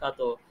বিখ্যাত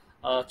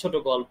ছোট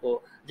গল্প,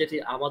 যেটি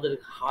আমাদের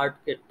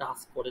হার্টকে টাচ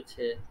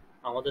করেছে,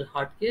 আমাদের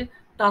হার্টকে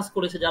টাচ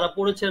করেছে। যারা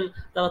পড়েছেন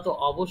তারা তো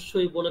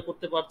অবশ্যই মনে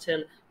করতে পারছেন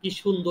কি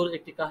সুন্দর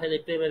একটি কাহিনী,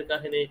 প্রেমের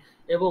কাহিনী।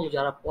 এবং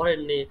যারা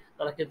পড়েননি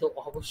তারা কিন্তু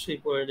অবশ্যই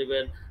পড়ে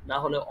নেবেন, না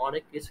হলে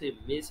অনেক কিছুই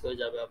মিস হয়ে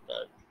যাবে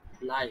আপনার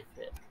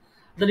লাইফে।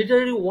 The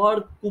Literary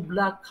work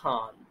Kubla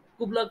Khan.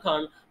 Kubla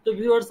খান, তো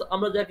ভিউয়ার্স,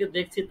 আমরা যাকে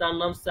দেখছি তার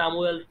নাম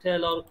স্যামুয়েল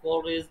টেলর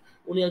কোলরিজ।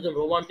 উনি একজন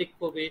রোমান্টিক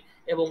কবি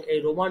এবং এই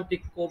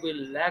রোমান্টিক কবির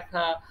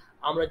লেখা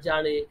আমরা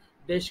জানি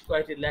বেশ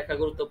কয়েকটি লেখা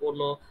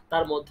গুরুত্বপূর্ণ।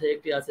 তার মধ্যে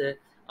একটি আছে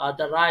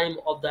the rhyme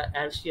of the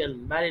ancient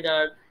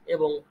mariner.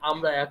 এবং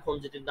আমরা এখন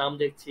যেটি নাম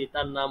দেখছি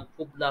তার নাম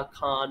কুবলা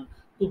খান।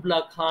 কুবলা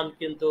খান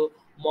কিন্তু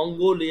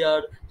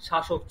মঙ্গোলিয়ার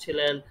শাসক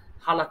ছিলেন,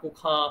 হালাকু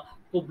খা,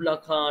 কুবলা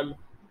খান,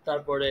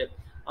 তারপরে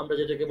আমরা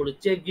যেটাকে বলি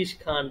চেঙ্গিস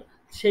খান,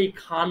 সেই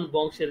খান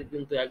বংশের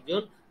কিন্তু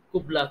একজন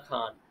কুবলা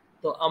খান।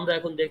 তো আমরা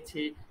এখন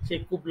দেখছি সেই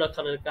কুবলা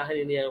খানের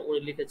কাহিনী নিয়ে উনি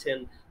লিখেছেন।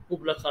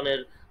 কুবলা খানের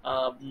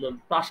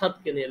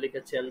প্রাসাদকে নিয়ে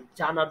লিখেছেন,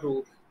 জানাডু।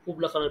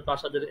 কুবলা খানের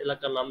প্রাসাদের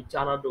এলাকার নাম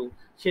জানাডু,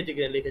 সেটিকে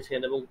নিয়ে লিখেছেন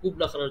এবং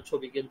কুবলা খানের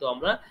ছবি কিন্তু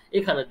আমরা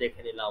এখানে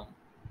দেখে নিলাম।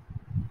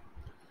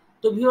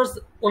 তো ভিউয়ার্স,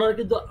 ওনার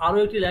কিন্তু আরো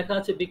একটি লেখা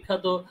আছে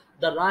বিখ্যাত,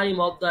 the rhyme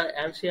of the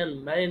ancient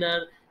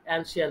mariner.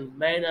 Ancient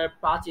mariner,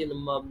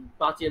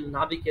 প্রাচীন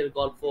নাবিকের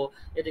গল্প।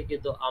 এটি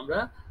কিন্তু আমরা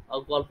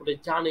গল্পটি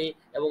জানি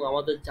এবং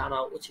আমাদের জানা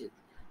উচিত।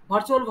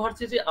 ভার্চুয়াল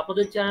ভার্সিটি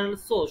আপনাদের চ্যানেল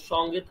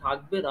সঙ্গে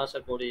থাকবেন আশা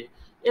করি।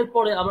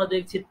 এরপরে আমরা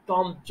দেখছি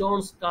টম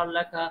জোন্স কার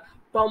লেখা।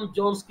 টম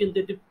জোন্স কিন্তু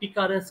একটি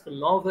পিকারেস্ক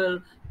নভেল।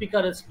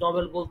 পিকারেস্ক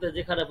নভেল বলতে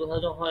যেখানে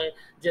বোঝানো হয়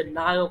যে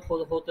নায়ক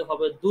হতে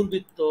হবে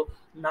দুর্বৃত্ত।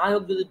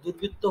 নায়ক যদি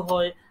দুর্বৃত্ত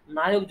হয়,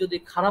 নায়ক যদি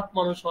খারাপ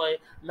মানুষ হয়,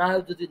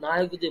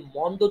 নায়ক যদি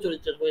মন্দ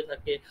চরিত্রের হয়ে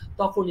থাকে,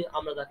 তখনই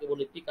আমরা তাকে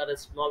বলি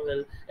পিকারেস্ক নভেল।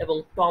 এবং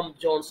টম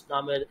জোন্স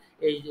নামের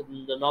এই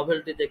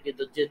নভেলটিতে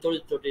কিন্তু যে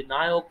চরিত্রটি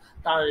নায়ক,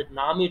 তার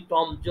নামই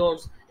টম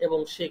জোন্স। এবং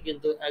সে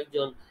কিন্তু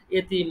একজন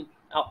এতিম,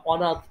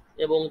 অনাথ,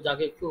 এবং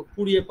যাকে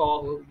কুড়িয়ে পাওয়া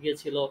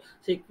গিয়েছিল,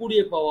 সেই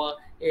কুড়িয়ে পাওয়া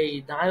এই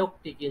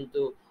নায়কটি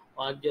কিন্তু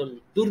একজন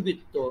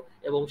দুর্বৃত্ত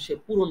এবং সে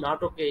পুরো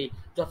নাটকেই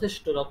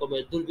যথেষ্ট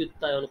রকমের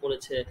দুর্বৃত্তায়ন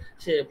করেছে।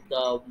 সে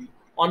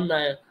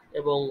অন্যায়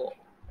এবং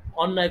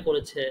অন্যায়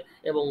করেছে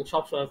এবং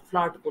সবসময়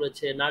ফ্লার্ট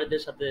করেছে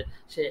নারীদের সাথে।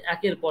 সে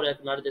একের পর এক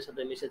নারীদের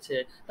সাথে মিশেছে।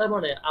 তার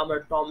মানে আমরা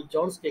টম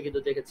জোন্সকে কিন্তু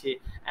দেখেছি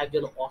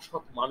একজন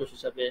অসৎ মানুষ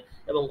হিসাবে।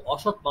 এবং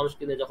অসৎ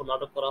মানুষকে নিয়ে যখন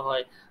নাটক করা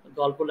হয়,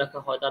 গল্প লেখা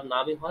হয়, তার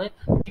নামই হয়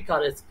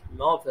পিকারেস্ক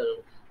নভেল।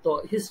 তো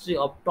হিস্ট্রি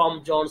অফ টম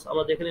জোন্স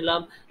আমরা দেখে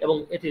নিলাম এবং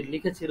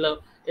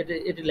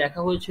এটি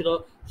লেখা হয়েছিল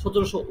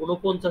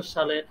 1749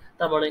 সালে,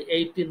 তার মানে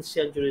 18th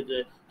সেঞ্চুরিতে।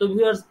 তো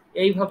ভিউয়ার্স,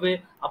 এইভাবে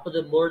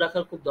আপনাদের মনে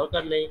রাখার খুব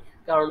দরকার নেই,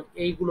 কারণ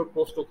এইগুলোর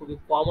প্রশ্ন খুবই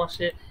কম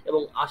আসে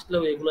এবং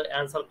আসলেও এগুলো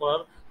অ্যান্সার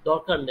করার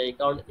দরকার নেই,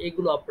 কারণ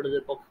এইগুলো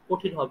আপনাদের পক্ষে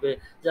কঠিন হবে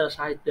যারা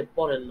সাহিত্যে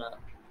পড়েন না।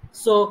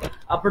 সো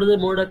আপনাদের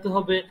মনে রাখতে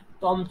হবে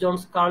টম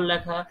জন্স কার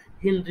লেখা,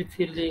 হেনরি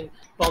ফিল্ডিং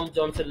টম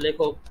জন্সের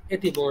লেখক,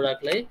 এটি মনে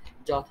রাখলেই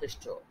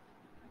যথেষ্ট।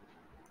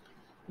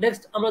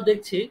 নেক্সট আমরা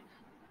দেখছি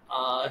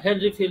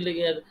হেনরি ফিল্ডিং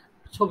এর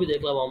ছবি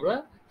দেখলাম আমরা।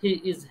 He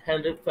is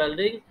Henry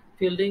fielding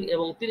fielding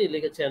এবং তিনি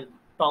লিখেছেন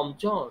টম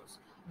জন্স।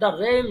 দ্য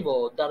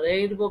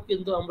রেইনবো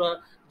কিন্তু আমরা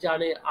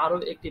জানি আরো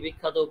একটি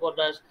বিখ্যাত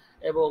উপন্যাস,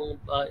 এবং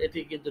এটি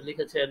কিন্তু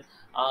লিখেছেন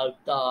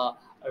দ্য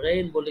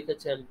রেইনবো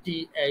লিখেছেন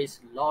D.H.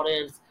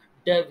 Lawrence,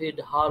 David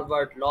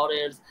Herbert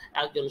Lawrence,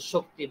 একজন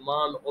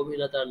শক্তিমান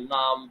অভিনেতার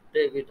নাম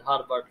ডেভিড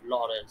হার্বার্ট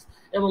লরেন্স।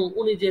 এবং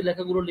উনি যে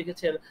লেখাগুলো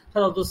লিখেছেন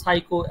সাধারণত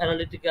সাইকো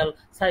অ্যানালিটিক্যাল,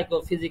 সাইকো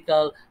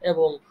ফিজিক্যাল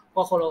এবং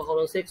কখনো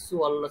কখনো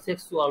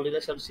সেক্সুয়াল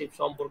রিলেশনশিপ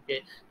সম্পর্কে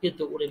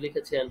কিন্তু উনি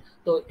লিখেছেন।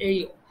 তো এই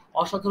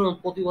অসাধারণ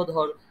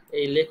প্রতিভাধর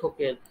এই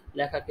লেখকের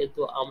লেখা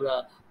কিন্তু আমরা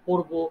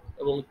পড়ব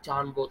এবং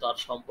জানবো তার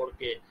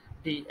সম্পর্কে।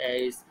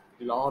 D.H.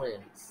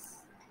 লরেন্স।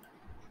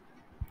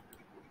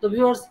 তো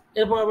ভিউয়ার্স,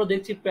 এরপর আমরা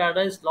দেখছি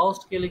প্যারাডাইস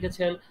লস্ট কে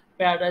লিখেছেন।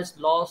 প্যারাডাইস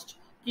লস্ট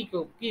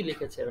কি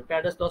লিখেছেন,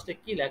 প্যারাডাইস লস্টে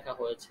কি লেখা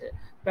হয়েছে,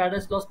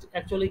 প্যারাডাইস লস্ট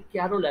অ্যাকচুয়ালি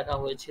কেন লেখা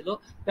হয়েছিল,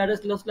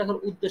 প্যারাডাইস লস্ট লেখার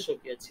উদ্দেশ্য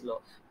কি ছিল।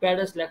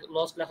 প্যারাডাইস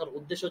লস্ট লেখার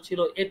উদ্দেশ্য ছিল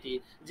এটি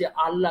যে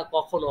আল্লাহ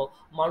কখনো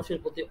মানুষের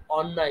প্রতি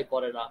অন্যায়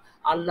করে না,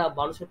 আল্লাহ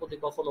মানুষের প্রতি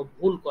কখনো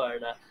ভুল করে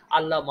না,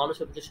 আল্লাহ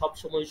মানুষের প্রতি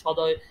সবসময়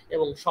সদয়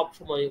এবং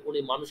সবসময়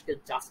উনি মানুষকে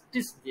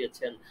জাস্টিস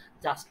দিয়েছেন,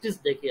 জাস্টিস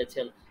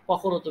দেখিয়েছেন,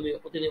 কখনো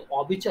তিনি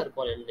অবিচার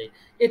করেননি।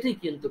 এটি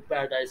কিন্তু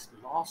প্যারাডাইস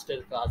লস্ট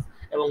এর কাজ।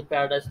 এবং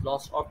প্যারাডাইস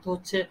লস্ট অর্থ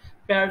হচ্ছে,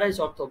 প্যারাডাইস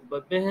অর্থ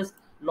বেহেশত,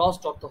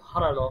 লস্ট অর্থ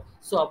হারানো।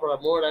 সো আপনারা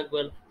মনে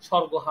রাখবেন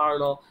স্বর্গ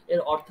হারানো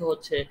এর অর্থ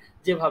হচ্ছে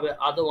যেভাবে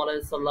আদম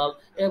আলাইহিসসালাম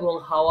এবং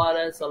হাওয়া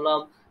আলাইহিসসালাম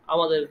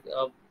আমাদের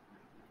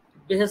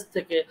বেহেশত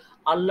থেকে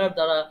আল্লাহর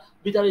দ্বারা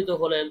বিতাড়িত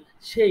হলেন,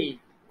 সেই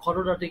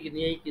ঘটনাটিকে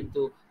নিয়েই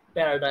কিন্তু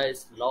প্যারাডাইস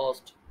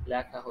লস্ট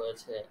লেখা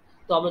হয়েছে।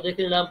 তো আমরা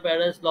দেখে নিলাম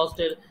প্যারাডাইস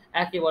লস্টের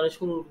একেবারে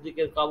শুরুর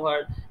দিকের কভার,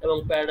 এবং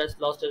প্যারাডাইস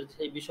লস্টের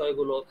সেই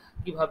বিষয়গুলো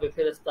কিভাবে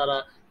ফেরেশতারা,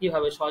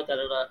 কিভাবে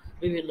শয়তানেরা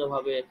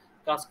বিভিন্নভাবে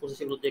কাজ করছে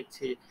সেগুলো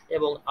দেখছি।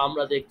 এবং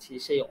আমরা দেখছি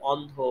সেই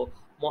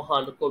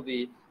মহান কবি,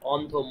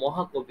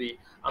 মহাকবি।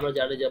 আমরা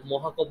জানি যে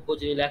মহাকাব্য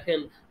যিনি লেখেন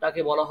তাকে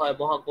বলা হয়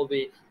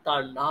মহাকবি,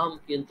 তার নাম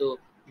কিন্তু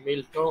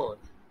Milton.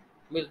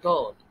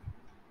 Milton.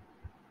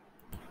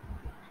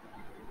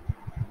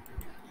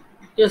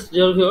 Yes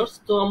dear viewers,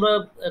 তো আমরা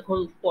এখন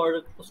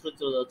পরের প্রশ্নে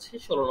চলে যাচ্ছি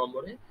 16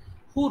 নম্বরে।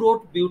 হু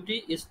wrote beauty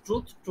is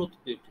truth, truth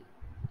beauty.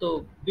 তো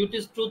beauty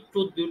is truth,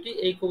 truth beauty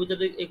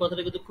এই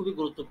কথাটা কিন্তু খুবই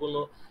গুরুত্বপূর্ণ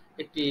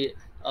একটি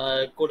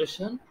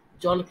কোটেশন।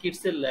 জন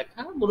কিটসের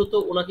লেখা। মূলত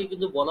ওনাকে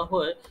কিন্তু বলা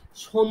হয়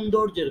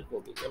সৌন্দর্যের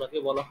কবি, ওনাকে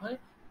বলা হয়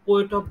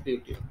পোয়েট অফ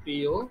বিউটি,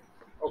 পিও।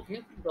 ওকে,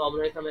 তো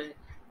আমরা এখানে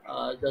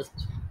জাস্ট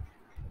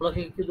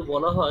ওনাকে কিন্তু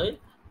বলা হয়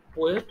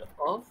পোয়েট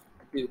অফ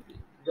বিউটি।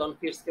 জন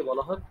কিটসকে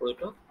বলা হয় পোয়েট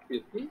অফ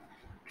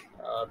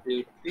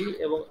বিউটি,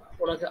 এবং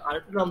ওনাকে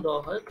আরেকটা নাম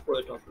দেওয়া হয়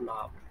পোয়েট অফ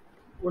লাভ।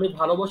 উনি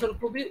ভালোবাসার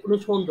কবি, উনি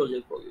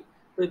সৌন্দর্যের কবি।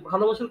 তো এই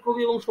ভালোবাসার কবি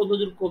এবং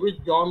সৌন্দর্যের কবি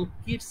জন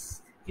কিটস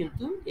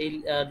কিন্তু এই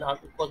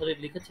কথাটি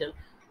লিখেছেন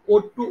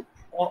ode to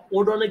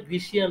ode on a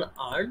গ্রিসিয়ান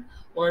art.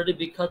 ওনার একটি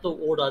বিখ্যাত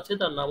ওড আছে,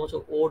 তার নাম হচ্ছে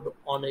ode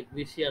on a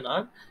গ্রিসিয়ান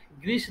art.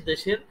 Greece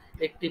দেশের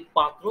একটি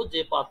পাত্র,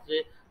 যে পাত্রে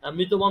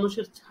মৃত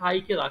মানুষের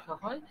ছাইকে রাখা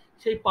হয়,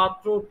 সেই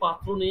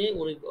পাত্র নিয়ে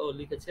উনি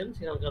লিখেছেন,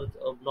 সেখানকার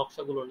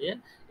নকশাগুলো নিয়ে।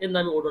 এর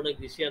নামে ওড অন এ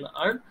গ্রিসিয়ান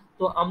আর্ট।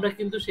 তো আমরা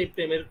কিন্তু সেই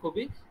প্রেমের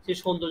কবি, সেই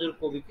সৌন্দর্যের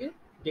কবিকে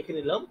দেখে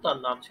নিলাম, তার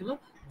নাম ছিল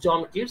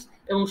জন কিটস।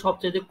 এবং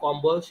সবচেয়ে কম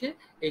বয়সে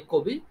এই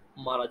কবি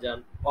মারা যান,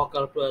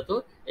 অকাল প্রয়াত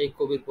এই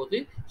কবির প্রতি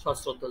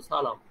সশ্রদ্ধ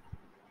সালাম।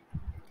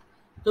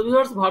 তো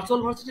ভিউয়ার্স,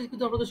 ভার্চুয়াল ভার্সিটি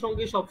কিন্তু আপনাদের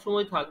সঙ্গে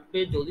সবসময় থাকবে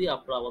যদি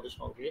আপনারা আমাদের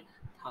সঙ্গে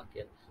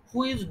থাকেন। Who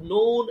is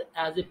known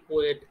as a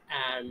poet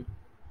and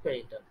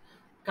painter.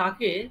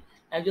 কাকে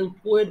একজন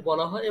পোয়েট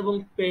বলা হয় এবং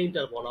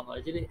পেইন্টার বলা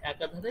হয়? যিনি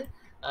একাধারে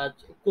আহ,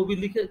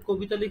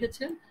 কবিতা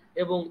লিখেছেন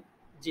এবং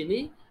যিনি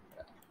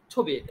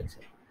ছবি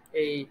এঁকেছেন।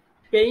 এই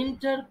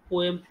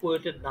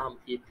পোয়েটের নাম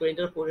কি?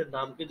 পেইন্টার পোয়েটের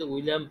নাম কিন্তু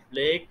উইলিয়াম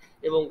ব্লেক।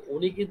 এবং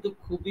উনি কিন্তু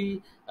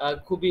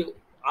খুবই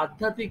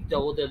আধ্যাত্মিক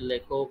জগতের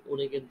লেখক।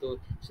 উনি কিন্তু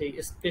সেই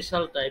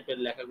স্পেশাল টাইপের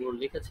লেখাগুলো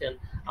লিখেছেন,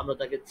 আমরা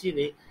তাকে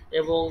চিনি।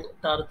 এবং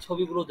তার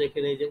ছবিগুলো দেখে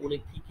নেই যে উনি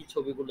কি কি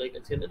ছবিগুলো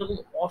এঁকেছেন। এরকম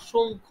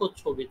অসংখ্য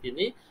ছবি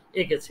তিনি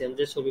এঁকেছেন,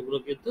 যে ছবিগুলো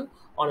কিন্তু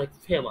অনেক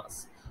famous.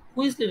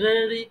 Which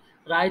Literary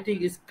writing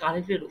is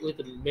connected with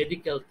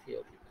medical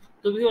theory.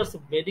 তো ভিউয়ার্স,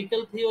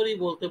 মেডিকেল থিওরি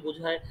বলতে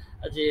বোঝায়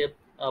যে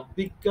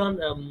বিজ্ঞান,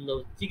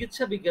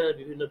 চিকিৎসা বিজ্ঞানের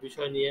বিভিন্ন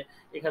বিষয় নিয়ে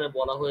এখানে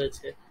বলা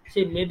হয়েছে।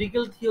 সেই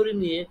মেডিকেল থিওরি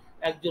নিয়ে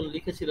একজন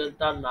লিখেছিলেন,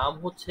 তার নাম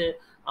হচ্ছে,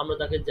 আমরা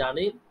তাকে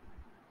জানি,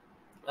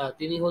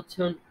 তিনি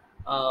হচ্ছেন,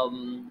 আম,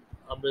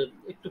 আমরা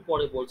একটু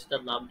পরে বলছি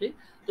তার নামটি।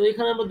 তো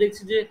এখানে আমরা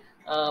দেখছি যে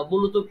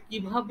মূলত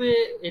কিভাবে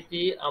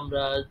এটি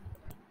আমরা,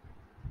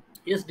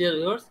 ইয়েস ডিয়ার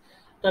ভিউয়ার্স,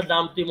 তার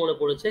নামটি মনে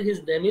পড়েছে। His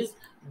name is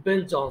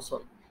Ben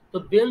Jonson. তো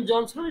বেন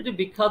জনসন একটি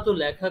বিখ্যাত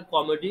লেখা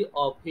কমেডি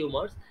অফ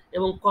হিউমার্স।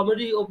 এবং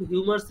কমেডি অফ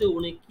হিউমার্সে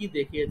উনি কি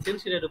দেখিয়েছেন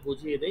সেটা একটু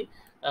বুঝিয়ে নেই,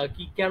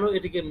 কি কেন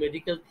এটিকে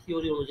মেডিকেল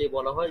থিওরি অনুযায়ী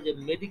বলা হয়। যে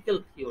মেডিকেল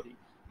থিওরি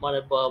মানে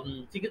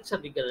চিকিৎসা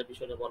বিজ্ঞানের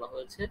বিষয়ে বলা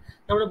হয়েছে।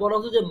 তার মানে বলা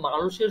হচ্ছে যে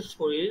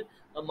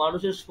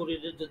মানুষের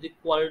শরীরের যদি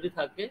কোয়ালিটি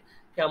থাকে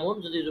কেমন,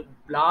 যদি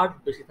ব্লাড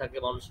বেশি থাকে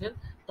মানুষের,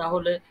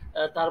 তাহলে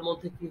তার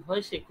মধ্যে কি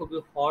হয়, সে খুবই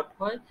হট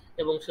হয়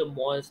এবং সে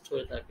ময়েস্ট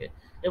হয়ে থাকে।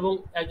 এবং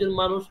একজন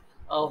মানুষ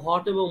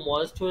হট এবং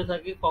ময়েস্ট হয়ে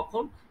থাকে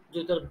কখন,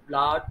 যদি তার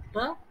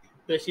ব্লাডটা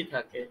বেশি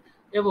থাকে।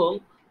 এবং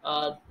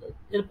আহ,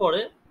 এরপরে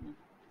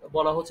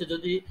বলা হচ্ছে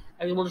যদি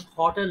একজন মানুষ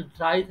হট অ্যান্ড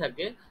ড্রাই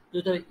থাকে,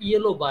 যদি তার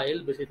ইয়েলো বাইল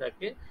বেশি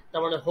থাকে,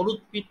 তার মানে হলুদ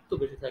পিত্ত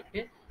বেশি থাকে,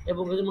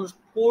 এবং একজন মানুষ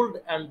কোল্ড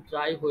অ্যান্ড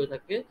ড্রাই হয়ে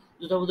থাকে,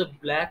 যদি তার মধ্যে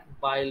ব্ল্যাক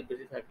বাইল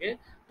বেশি থাকে,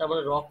 তার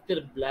মানে রক্তের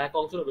ব্ল্যাক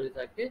অংশটা বেশি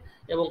থাকে,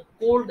 এবং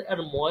কোল্ড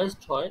অ্যান্ড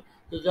ময়েস্ট হয়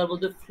যদি তার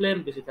মধ্যে ফ্লেম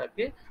বেশি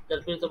থাকে, যার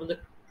ফলে তার মধ্যে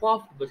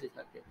কফ বেশি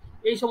থাকে।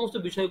 এই সমস্ত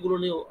বিষয়গুলো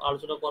নিয়ে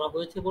আলোচনা করা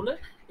হয়েছে বলে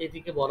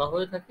এটিকে বলা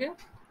হয়ে থাকে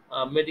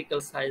মেডিকেল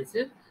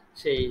সায়েন্সের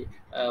সেই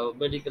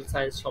মেডিকেল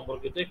সায়েন্স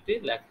সম্পর্কিত একটি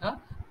লেখা,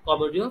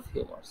 comedy of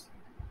humours.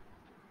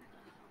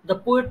 The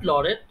poet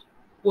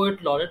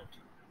laureate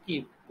কি?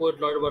 পোয়েট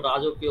লরেট বা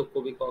রাজকীয়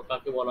কবি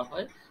কাকে বলা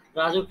হয়?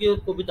 রাজকীয়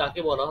কবি তাকে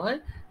বলা হয়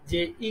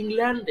যে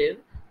ইংল্যান্ডের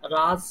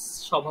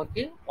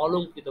রাজসভাকে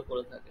অলঙ্কৃত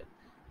করে থাকেন।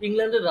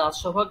 ইংল্যান্ডের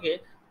রাজসভাকে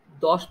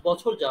 10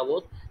 বছর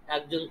যাবৎ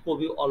একজন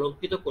কবি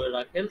অলঙ্কৃত করে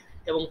রাখেন,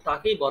 এবং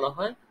তাকেই বলা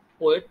হয়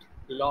পোয়েট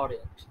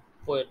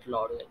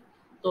লরেট।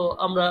 তো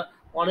আমরা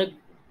অনেক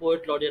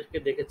পোয়েট লরিয়েটকে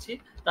দেখেছি।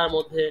 তার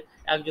মধ্যে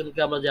একজনকে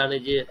আমরা জানি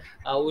যে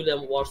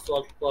উইলিয়াম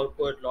ওয়ার্ডসওয়ার্থ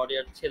পোয়েট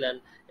লরিয়েট ছিলেন,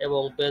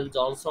 এবং বেন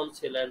জনসন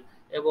ছিলেন,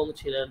 এবং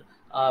ছিলেন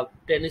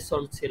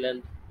টেনিসন ছিলেন,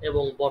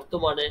 এবং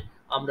বর্তমানে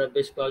আমরা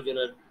বেশ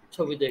কয়েকজনের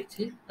ছবি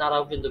দেখছি,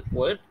 তারাও কিন্তু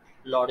পোয়েট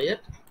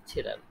লরিয়েট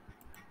ছিলেন।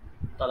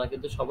 তারা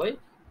কিন্তু সবাই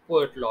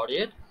পোয়েট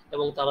লরিয়েট,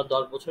 এবং তারা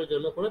 10 বছরের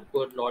জন্য করে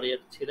পোয়েট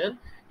লরিয়েট ছিলেন।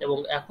 এবং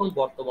এখন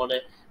বর্তমানে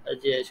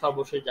যে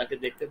সর্বশেষ যাকে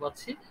দেখতে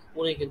পাচ্ছি,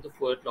 উনি কিন্তু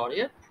পোয়েট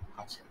লরিয়েট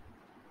আছেন।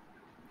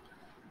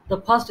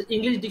 The first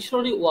English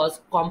dictionary was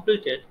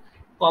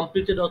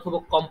completed অথবা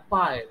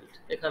compiled,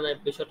 এখানে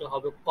বিষয়টা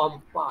হবে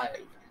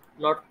compiled,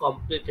 not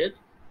completed,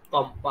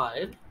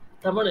 compiled।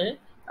 তার মানে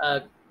আহ,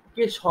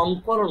 কে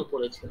সংকলন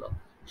করেছিল?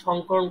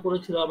 সংকলন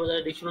করেছিল, আমরা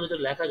জানি ডিকশনারিতে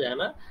লেখা যায়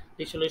না,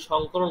 ডিকশনারি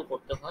সংকলন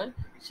করতে হয়,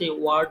 সেই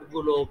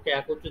ওয়ার্ডগুলোকে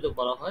একত্রিত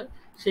করা হয়।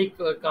 সেই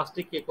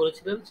কাজটি কে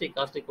করেছিলেন? সেই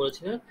কাজটি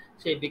করেছিলেন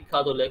সেই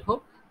বিখ্যাত লেখক,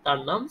 তার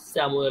নাম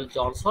স্যামুয়েল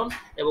জনসন,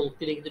 এবং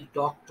তিনি কিন্তু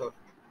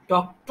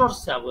ডক্টর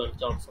স্যামুয়েল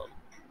জনসন।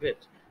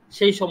 গ্রেট।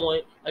 সেই সময়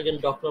একজন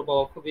ডক্টর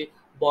পাওয়া খুবই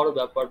বড়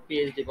ব্যাপার,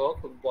 পিএইচডি পাওয়া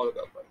খুব বড়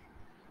ব্যাপার।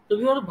 তো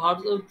বিভিন্ন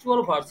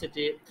ভার্চুয়াল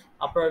ভার্সিটি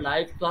আপনারা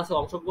লাইভ ক্লাসে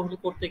অংশগ্রহণ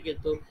করতে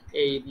কিন্তু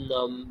এই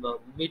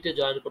মিটে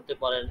জয়েন করতে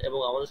পারেন, এবং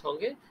আমাদের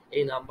সঙ্গে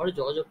এই নাম্বারে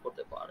যোগাযোগ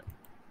করতে পারেন।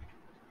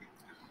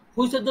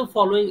 Which of the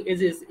following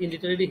edges in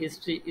literary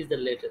history is the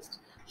latest?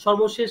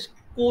 সর্বশেষ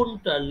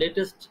কোনটা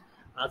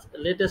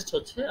লেটেস্ট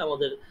হচ্ছে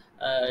আমাদের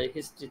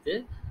হিস্ট্রিতে,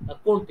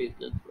 কোনটি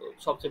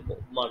সবচেয়ে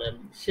মানে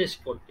শেষ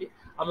কোনটি?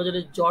 আমরা জানি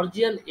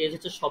জর্জিয়ান এজ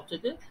হচ্ছে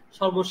সবচেয়ে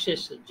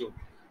সর্বশেষ যুগ।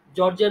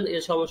 জর্জিয়ান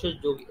এজ সর্বশেষ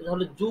যুগ।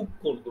 তাহলে যুগ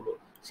কোনগুলো,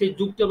 সেই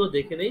যুগটি আমরা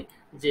দেখে নেই।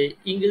 যে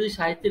ইংরেজি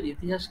সাহিত্যের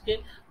ইতিহাসকে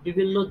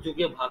বিভিন্ন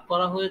যুগে ভাগ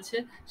করা হয়েছে,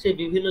 সেই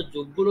বিভিন্ন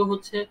যুগগুলো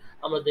হচ্ছে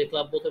আমরা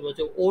দেখলাম। প্রথমে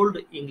হচ্ছে ওল্ড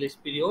ইংলিশ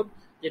পিরিয়ড,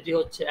 যেটি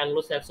হচ্ছে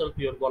অ্যাংলো স্যাক্সন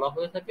পিরিয়ড বলা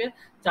হয়ে থাকে,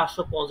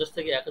 450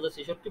 থেকে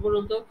 1066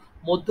 পর্যন্ত।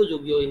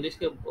 মধ্যযুগীয়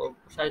ইংলিশকে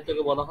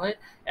সাহিত্যকে বলা হয়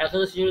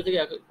 1066 থেকে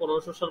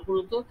 1500 সাল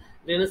পর্যন্ত।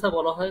 রেনেসা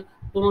বলা হয়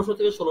 1500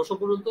 থেকে 1600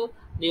 পর্যন্ত।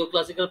 নিও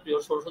ক্লাসিক্যাল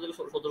পিরিয়ড 1600 থেকে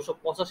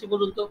 1785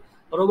 পর্যন্ত।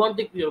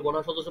 রোমান্টিক পিরিয়ড বলা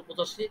হয়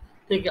 1785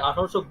 থেকে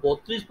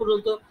 1832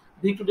 পর্যন্ত।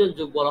 ভিক্টোরিয়ান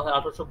যুগ বলা হয়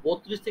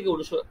 1832 থেকে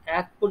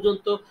 1901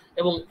 পর্যন্ত,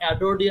 এবং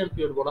অ্যাডওয়ার্ডিয়ান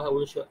পিরিয়ড বলা হয়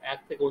 1901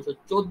 থেকে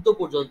 1914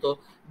 পর্যন্ত,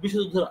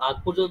 বিশ্বযুদ্ধের আগ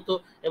পর্যন্ত।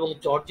 এবং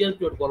জর্জিয়ান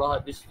পিরিয়ড বলা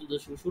হয় বিশ্বযুদ্ধ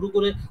শুরু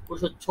করে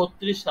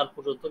 1936 সাল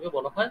পর্যন্তকে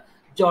বলা হয়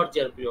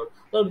জর্জিয়ান পিরিয়ড।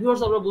 তো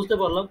ভিউয়ার্স, আমরা বুঝতে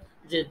পারলাম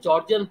যে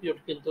জর্জিয়ান পিরিয়ড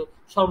কিন্তু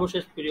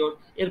সর্বশেষ পিরিয়ড,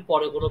 এর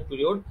পরে কোনো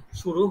পিরিয়ড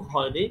শুরু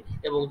হয়নি,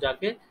 এবং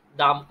যাকে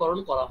নামকরণ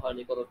করা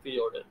হয়নি কোনো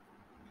পিরিয়ডের।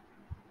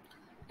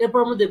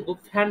 এরপর আমরা দেখব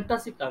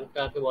ফ্যান্টাসি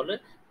কাকে বলে।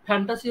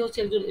 ফ্যান্টাসি হচ্ছে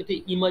একটি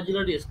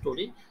ইমাজিনারি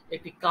স্টোরি,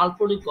 একটি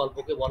কাল্পনিক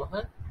গল্পকে বলা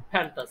হয়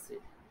ফ্যান্টাসি।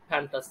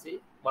 ফ্যান্টাসি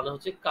মানে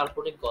হচ্ছে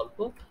কাল্পনিক গল্প।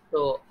 তো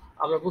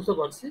আমরা বুঝতে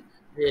পারছি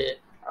যে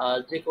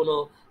যে কোনো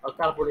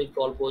কাল্পনিক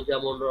গল্প,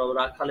 যেমন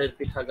রাখালের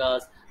পিঠা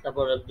গাছ,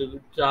 তারপরে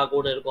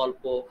ড্রাগনের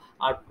গল্প,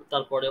 আর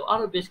তারপরে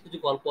আরো বেশ কিছু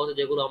গল্প আছে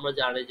যেগুলো আমরা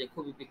জানি যে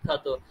খুবই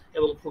বিখ্যাত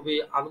এবং খুবই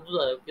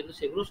আনন্দদায়ক, কিন্তু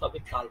সেগুলো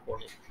সবই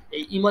কাল্পনিক।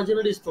 এই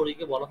ইমাজিনারি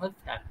স্টোরিকে বলা হয়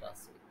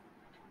ফ্যান্টাসি।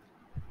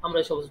 আমরা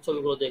এই সমস্ত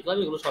ছবিগুলো দেখলাম,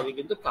 এগুলো সবই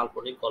কিন্তু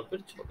কাল্পনিক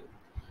গল্পের ছবি।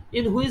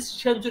 In which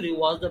century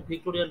was the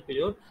Victorian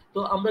period? তো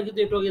আমরা কিন্তু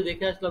একটু আগে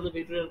দেখে আসলাম যে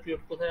ভিক্টোরিয়ান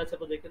পিরিয়ড কোথায় আছে,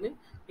 আমরা দেখে নিই।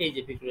 এই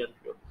যে ভিক্টোরিয়ান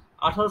পিরিয়ড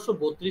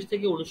 1832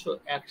 থেকে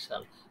 1901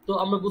 সাল। তো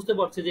আমরা বুঝতে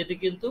পারছি যে এটি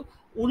কিন্তু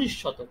 19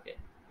 শতকে।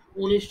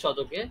 19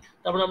 শতকে,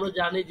 তারপরে আমরা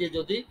জানি যে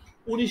যদি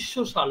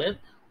 1900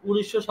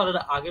 সালের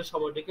আগের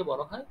সময়টিকে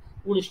বলা হয়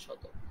 19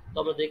 শতক। তো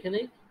আমরা দেখে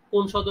নেই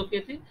কোন শতকে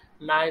এটি,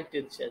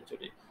 19th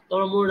সেঞ্চুরি। তো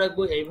আমরা মনে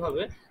রাখবো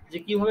এইভাবে যে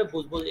কিভাবে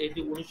বুঝবো যে এটি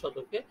 19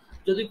 শতকে।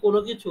 যদি কোনো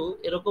কিছু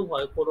এরকম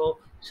হয়, কোনো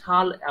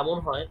সাল এমন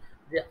হয়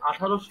যে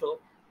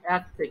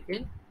 1801 থেকে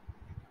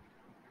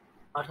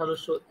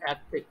 1801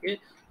 থেকে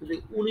যদি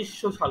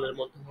 1900 সালের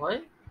মধ্যে হয়,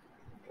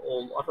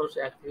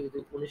 1801 থেকে যদি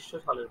 1900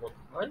 সালের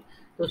মধ্যে হয়,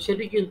 তো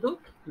সেটি কিন্তু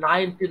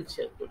 19th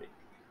সেঞ্চুরি।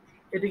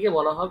 এটিকে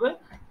বলা হবে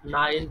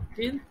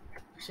 19th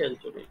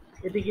সেঞ্চুরি।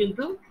 এটি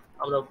কিন্তু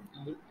আমরা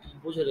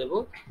বুঝে নেব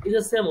ইন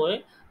দ্য সেম ওয়ে।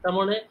 তার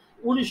মানে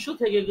 1900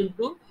 থেকে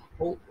কিন্তু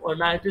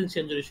 19th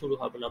সেঞ্চুরি শুরু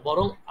হবে না,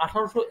 বরং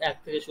 1801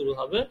 থেকে শুরু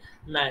হবে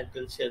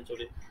 19th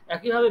সেঞ্চুরি।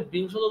 একইভাবে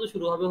বিংশ শতাব্দী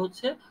শুরু হবে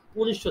হচ্ছে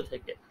 1900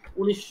 থেকে।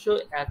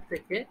 1901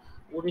 থেকে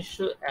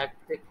 1901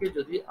 থেকে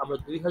যদি আমরা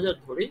 2000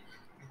 ধরি,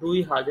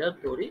 2000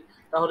 ধরি,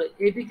 তাহলে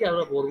এটিকে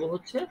আমরা বলবো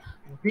হচ্ছে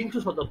বিংশ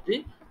শতাব্দী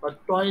বা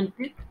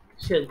 20th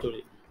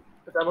সেঞ্চুরি।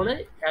 তার মানে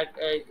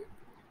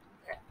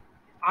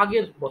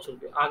আগের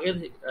বছরকে, আগের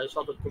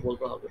শতককে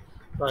বলতে হবে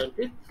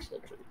 20th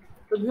সেঞ্চুরি।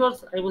 তো ভিউয়ার্স,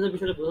 এই বোধহয়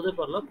বিষয়টা বোঝাতে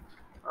পারলাম।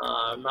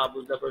 না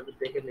বুঝলে আপনারা একটু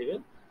দেখে নেবেন,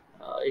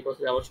 এই কথা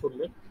আবার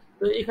শুনবেন।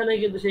 তো এখানে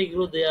কিন্তু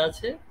সেইগুলো দেয়া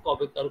আছে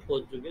কবেকার কোন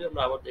যুগের,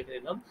 আমরা আবার দেখে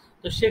নিলাম।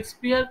 তো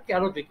শেক্সপিয়ার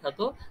কেন বিখ্যাত?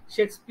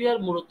 শেক্সপিয়ার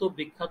মূলত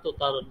বিখ্যাত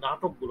তার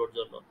নাটকগুলোর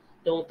জন্য।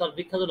 এবং তার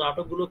বিখ্যাত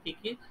নাটকগুলো কি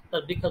কি?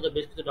 তার বিখ্যাত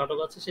বেশ কিছু নাটক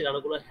আছে, সেই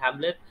নাটকগুলো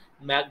হ্যামলেট,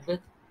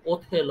 ম্যাকবেথ,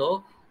 ওথেলো,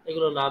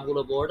 এগুলোর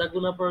নামগুলো মনে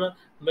রাখবেন আপনারা।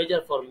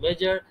 Major for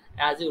major,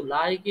 as you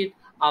like it,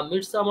 a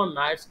midsummer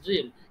Night's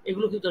Dream,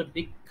 এগুলো কিন্তু তার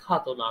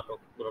বিখ্যাত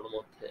নাটকগুলোর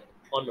মধ্যে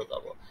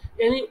অন্যতম।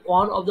 Any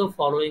one of the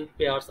following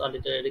pairs R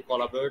Literary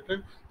collaborator.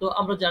 তো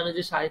আমরা জানি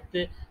যে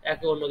সাহিত্যে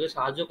একে অন্যকে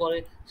সাহায্য করে,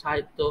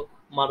 সাহিত্য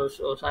মানুষ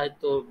ও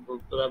সাহিত্য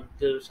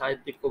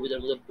সাহিত্যিক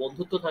কবিদের মধ্যে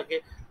বন্ধুত্ব থাকে।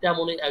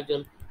 তেমনই একজন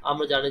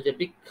আমরা জানি যে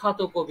বিখ্যাত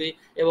কবি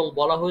এবং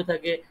বলা হয়ে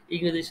থাকে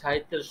ইংরেজি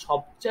সাহিত্যের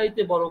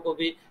সবচাইতে বড়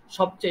কবি,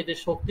 সবচাইতে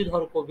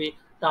শক্তিধর কবি,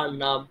 তার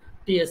নাম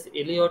টি.এস.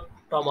 Elliot,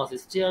 Thomas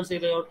স্টিয়ার্নস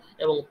Elliot.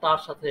 এবং তার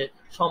সাথে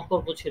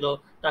সম্পর্ক ছিল,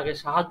 তাকে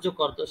সাহায্য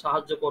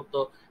করত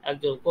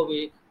একজন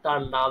কবি, তার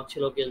নাম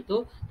ছিল কিন্তু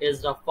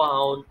এজরা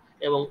পাউন্ড।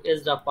 এবং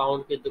এজরা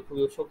পাউন্ড কিন্তু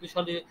খুবই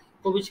শক্তিশালী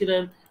কবি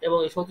ছিলেন, এবং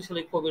এই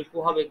শক্তিশালী কবির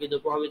প্রভাবে কিন্তু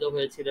প্রভাবিত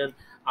হয়েছিলেন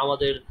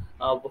আমাদের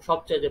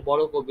সবচাইতে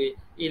বড় কবি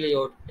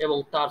ইলিয়ট। এবং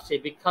তার সেই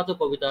বিখ্যাত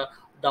কবিতা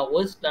দ্য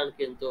ওয়েস্টল্যান্ড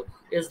কিন্তু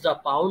এজরা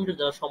পাউন্ডের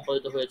দ্বারা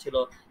সম্পাদিত হয়েছিল।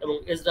 এবং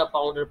এজরা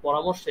পাউন্ডের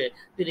পরামর্শে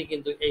তিনি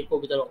কিন্তু এই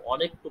কবিতার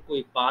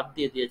অনেকটুকুই বাদ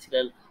দিয়ে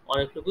দিয়েছিলেন,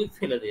 অনেকটুকুই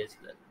ফেলে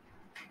দিয়েছিলেন।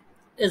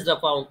 এজরা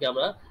পাউন্ডকে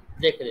আমরা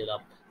দেখে নিলাম।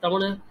 তার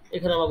মানে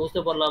এখানে আমরা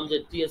বুঝতে পারলাম যে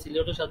টি.এস.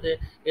 ইলিয়টের সাথে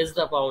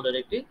এজরা পাউন্ডের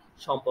একটি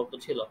সম্পর্ক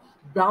ছিল।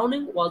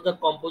 Browning was the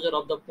composer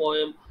of the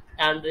poem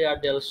Andrea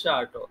del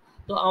শার্টো।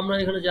 তো আমরা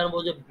এখানে জানবো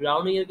যে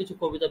ব্রাউনিং এর কিছু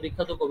কবিতা,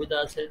 বিখ্যাত কবিতা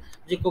আছে,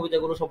 যে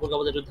কবিতাগুলো সম্পর্কে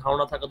আমাদের একটু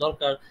ধারণা থাকা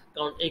দরকার।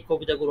 কারণ এই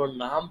কবিতাগুলোর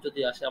নাম যদি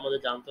আসে, আমাদের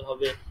জানতে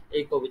হবে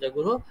এই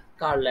কবিতাগুলো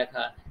কার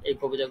লেখা। এই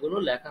কবিতাগুলো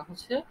লেখা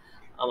হচ্ছে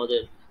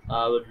আমাদের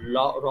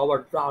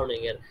রবার্ট ব্রাউনিং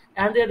এর।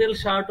 অ্যান্ড্রিয়া ডেল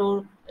শার্টোর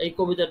এই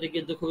কবিতাটি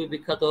কিন্তু খুবই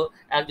বিখ্যাত,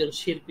 একজন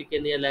শিল্পীকে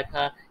নিয়ে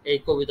লেখা এই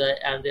কবিতায়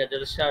অ্যান্ড্রিয়া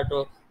ডেল শার্টো।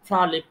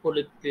 ফ্রা লিপ্পো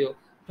লিপ্পিও,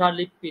 ফ্রা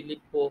লিপ্পি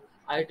লিপ্পো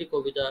আরেকটি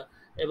কবিতা।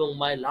 এবং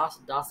মাই লাস্ট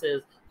ডাসেস,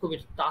 খুবই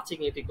টাচিং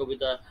একটি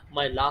কবিতা।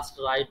 মাই লাস্ট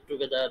রাইড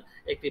টুগেদার,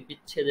 একটি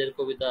বিচ্ছেদের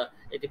কবিতা,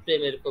 একটি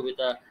প্রেমের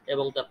কবিতা।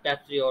 এবং দ্য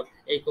প্যাট্রিয়ট,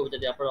 এই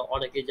কবিতাটি আপনারা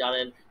অনেকেই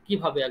জানেন,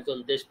 কিভাবে একজন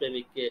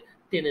দেশপ্রেমিককে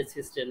টেনে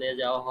ছিঁচড়ে নিয়ে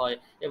যাওয়া হয়,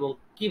 এবং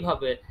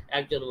কিভাবে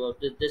একজন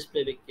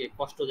দেশপ্রেমিককে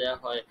কষ্ট দেওয়া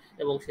হয়,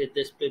 এবং সেই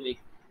দেশপ্রেমিক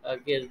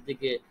এর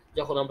দিকে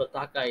যখন আমরা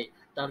তাকাই,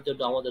 তার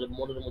জন্য আমাদের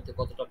মনের মধ্যে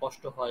কতটা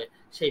কষ্ট হয়,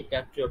 সেই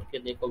প্যাট্রিয়টকে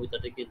নিয়ে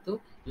কবিতাটি কিন্তু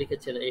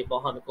লিখেছেন এই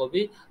মহান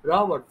কবি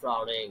Robert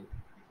Browning.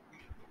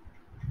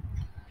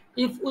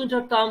 If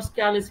winter comes,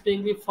 can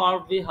spring be far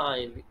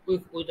behind?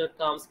 If winter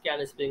comes, can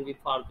spring be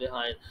far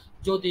behind?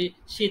 যদি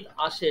শীত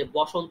আসে,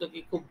 বসন্ত কি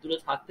খুব দূরে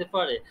থাকতে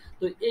পারে?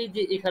 তো এই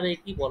যে এখানে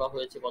কি বলা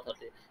হয়েছে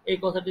কথাটি, এই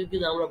কথাটি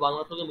কিন্তু আমরা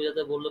বাংলার সঙ্গে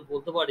মিলাতে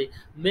বলতে পারি,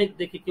 মেঘ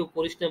দেখে কেউ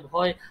করিস নে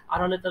ভয়,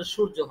 আড়ালে তার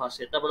সূর্য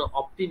হাসে। তার মানে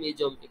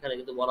অপটিমিজম এখানে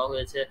কিন্তু বলা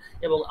হয়েছে।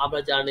 এবং আমরা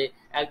জানি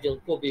একজন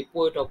কবি,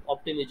 পোয়েট অফ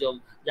অপটিমিজম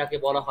যাকে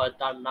বলা হয়,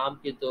 তার নাম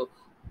কিন্তু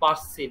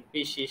পার্সি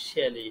বিশি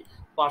শেলি।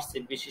 পার্সি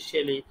বিশি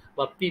শেলি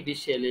বা পিবি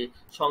শেলি,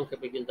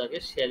 সংক্ষেপে কিন্তু তাকে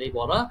শেলি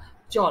বলা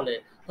চলে।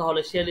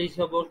 তাহলে শেলি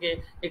সম্পর্কে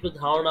একটু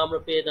ধারণা আমরা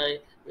পেয়ে নাই।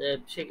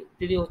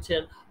 তিনি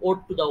হচ্ছেন ode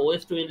to the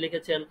West wind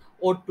লিখেছেন,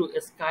 ওড টু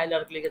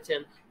স্কাইলার্ক লিখেছেন,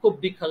 খুব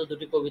বিখ্যাত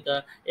দুটি কবিতা।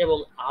 এবং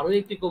আরো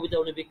একটি কবিতা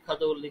উনি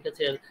বিখ্যাত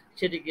লিখেছেন,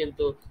 সেটি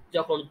কিন্তু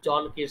যখন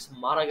জন কিটস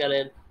মারা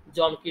গেলেন,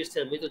 জন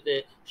কিটসের মৃত্যুতে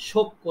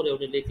শোক করে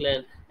উনি লিখলেন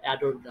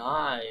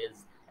অ্যাডোনাইজ।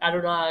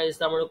 অ্যাডোনাইজ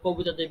তার মানে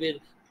কবিতা দেবীর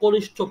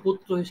কনিষ্ঠ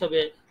পুত্র হিসাবে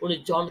উনি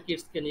জন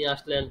কিটসকে নিয়ে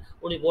আসলেন।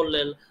 উনি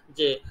বললেন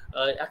যে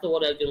এত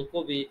বড় একজন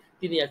কবি,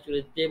 তিনি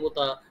অ্যাকচুয়ালি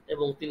দেবতা,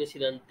 এবং তিনি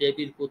ছিলেন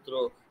দেবীর পুত্র।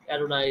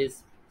 অ্যাডোনাইজ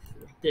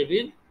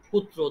দেবীর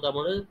পুত্র, তার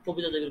মানে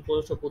কবিতা দেবীর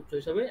কনিষ্ঠ পুত্র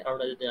হিসাবে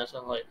অ্যাডোনাইজ নিয়ে আসা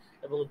হয়।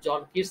 এবং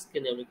জন কিটসকে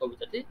নিয়ে উনি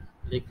কবিতাটি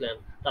লিখলেন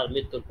তার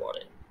মৃত্যুর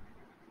পরে।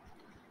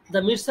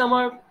 The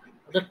midsummer,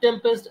 the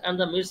Tempest and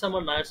the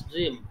midsummer Night's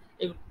Dream,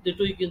 এই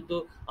দুটোই কিন্তু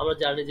আমরা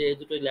জানি যে এই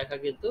দুটোই লেখা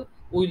কিন্তু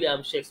William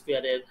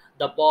শেক্সপিয়ারের।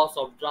 The boss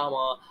of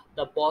drama,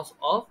 the boss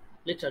of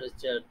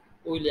literature,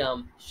 William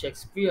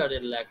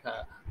শেক্সপিয়ারের লেখা।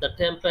 দ্য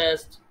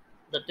টেম্পেস্ট,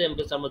 দ্য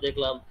টেম্পেস্ট আমরা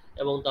দেখলাম,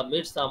 এবং দ্য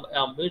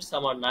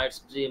মিডসামার নাইটস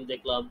ড্রিম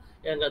দেখলাম।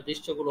 এখানকার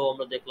দৃশ্যগুলো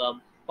আমরা দেখলাম,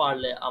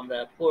 পারলে আমরা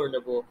পড়ে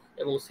নেব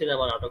এবং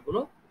সিনেমা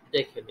নাটকগুলো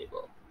দেখে নিব।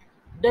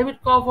 ডেভিড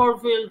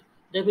কপারফিল্ড,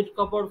 ডেভিড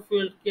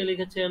কপারফিল্ড কে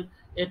লিখেছেন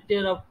এ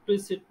টেল অফ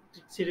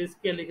সিরিজ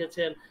কে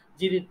লিখেছেন,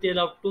 যিনি টেল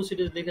অফ টু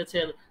সিরিজ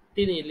লিখেছেন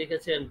তিনি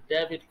লিখেছেন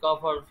ডেভিড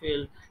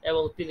কপারফিল্ড,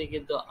 এবং তিনি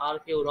কিন্তু আর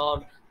কেউ নন,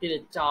 তিনি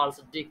চার্লস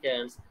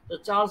ডিকেন্স। তো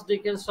চার্লস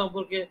ডিকেন্স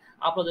সম্পর্কে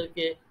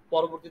আপনাদেরকে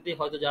পরবর্তীতে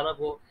হয়তো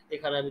জানাবো,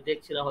 এখানে আমি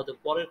দেখছি না, হয়তো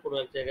পরের কোনো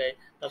এক জায়গায়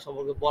তার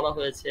সম্পর্কে বলা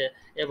হয়েছে।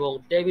 এবং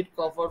David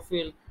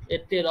Copperfield A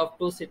tell of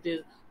two সিটিজ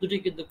দুটি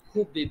কিন্তু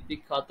খুবই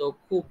বিখ্যাত,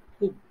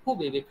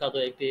 খুবই বিখ্যাত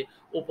একটি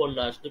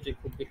উপন্যাস, দুটি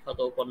খুব বিখ্যাত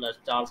উপন্যাস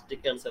চার্লস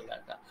ডিকেন্সের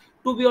লেখা।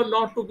 Two be or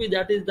not to B,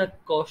 that is the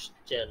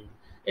question.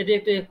 এটি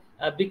একটি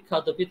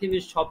বিখ্যাত,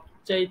 পৃথিবীর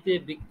সবচাইতে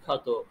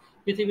বিখ্যাত,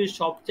 পৃথিবীর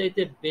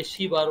সবচাইতে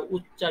বেশিবার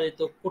উচ্চারিত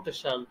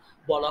কোটেশন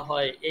বলা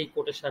হয় এই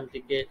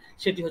কোটেশনটিকে।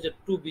 সেটি হচ্ছে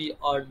two be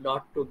or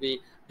not to B,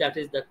 that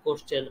is the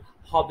question.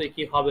 হবে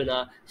কি হবে না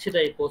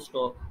সেটাই প্রশ্ন,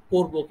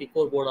 করব কি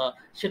করব না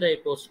সেটাই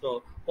প্রশ্ন,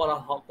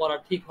 করা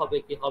ঠিক হবে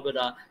কি হবে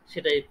না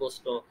সেটাই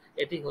প্রশ্ন।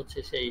 এটি হচ্ছে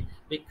সেই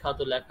বিখ্যাত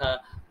লেখা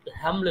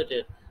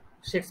হ্যামলেটের,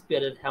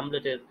 শেক্সপিয়ারের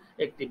হ্যামলেটের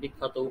একটি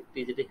বিখ্যাত উক্তি,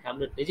 যেটি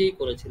হ্যামলেট নিজেই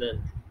করেছিলেন।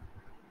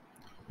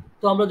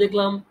 তো আমরা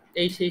দেখলাম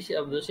এই সেই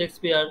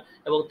শেক্সপিয়ার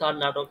এবং তার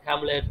নাটক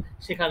হ্যামলেট,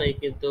 সেখানেই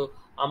কিন্তু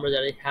আমরা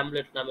জানি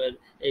হ্যামলেট নামের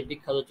এই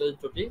বিখ্যাত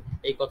চরিত্রটি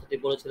এই কথাটি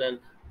বলেছিলেন,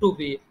 two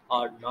B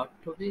are not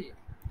to B.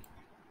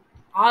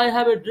 I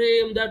have a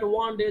dream that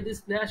one day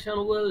this nation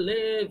will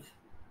live.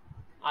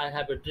 I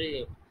have a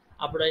dream.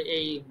 আপনারা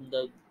এই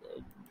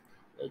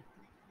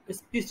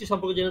স্পিচটি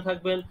সম্পর্কে জেনে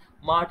থাকবেন।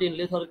 মার্টিন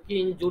লুথার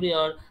কিং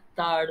জুনিয়র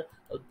তার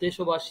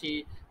দেশবাসী,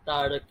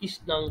 তার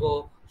কৃষ্ণাঙ্গ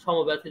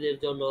সমব্যথীদের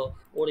জন্য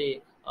উনি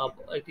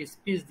একটি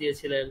স্পিচ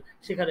দিয়েছিলেন।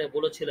 সেখানে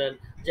বলেছিলেন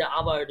যে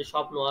আবার একটি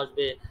স্বপ্ন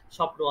আসবে,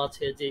 স্বপ্ন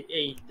আছে যে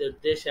এই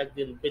দেশ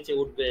একদিন বেঁচে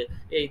উঠবে,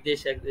 এই দেশ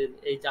একদিন,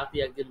 এই জাতি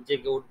একদিন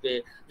জেগে উঠবে,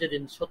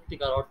 যেদিন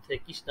সত্যিকার অর্থে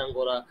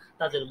কৃষ্ণাঙ্গরা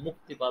তাদের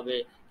মুক্তি পাবে,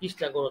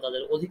 কৃষ্ণাঙ্গরা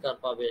তাদের অধিকার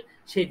পাবে,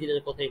 সেই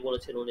দিনের কথাই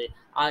বলেছেন উনি।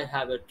 I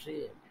have a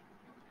dream.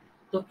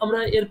 তো আমরা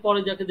এরপরে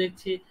যাকে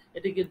দেখছি,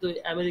 এটি কিন্তু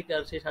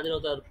আমেরিকার সেই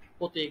স্বাধীনতার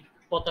প্রতীক,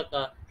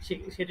 পতাকা,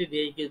 সেটি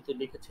দিয়েই কিন্তু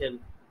লিখেছেন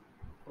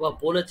বা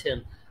বলেছেন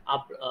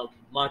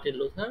মার্টিন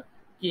লুথার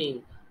কিং।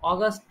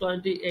 অগাস্ট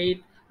 28,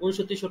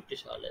 1963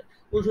 সালে,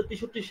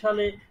 1963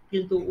 সালে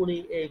কিন্তু উনি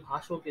এই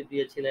ভাষণটি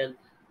দিয়েছিলেন।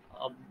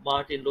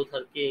 মার্টিন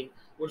লুথার কিং,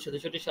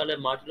 1963 সালে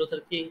Martin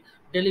Luther king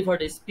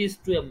delivered a speech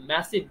to a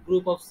massive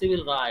group of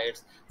civil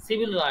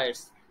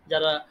rights,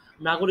 যারা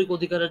নাগরিক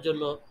অধিকারের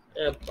জন্য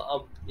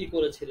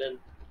করেছিলেন,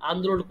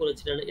 আন্দোলন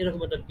করেছিলেন,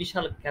 এরকম একটা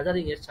বিশাল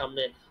গ্যাদারিং এর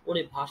সামনে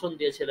উনি ভাষণ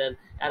দিয়েছিলেন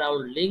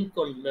around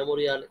Lincoln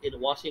Memorial in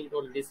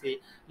Washington DC.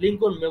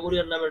 Lincoln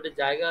Memorial নামের একটি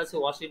জায়গা আছে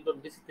ওয়াশিংটন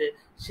ডিসিতে,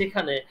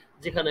 সেখানে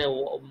যেখানে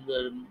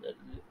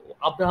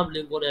আব্রাহাম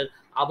লিঙ্কনের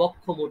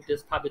আবক্ষ মূর্তি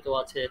স্থাপিত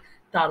আছে,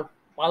 তার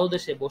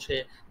পাদদেশে বসে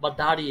বা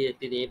দাঁড়িয়ে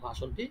তিনি এই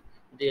ভাষণটি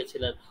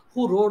দিয়েছিলেন।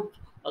 Who wrote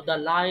the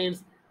lines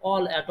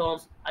all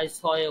atoms I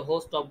saw A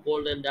host of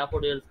golden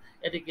daffodils,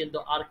 এটি কিন্তু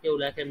আর কেউ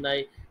লেখেন নাই,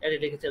 এটি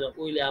লিখেছেন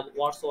উইলিয়াম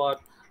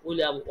ওয়ার্ডসওয়ার্থ।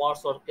 উইলিয়াম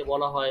ওয়ার্ডসওয়ার্থকে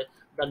বলা হয়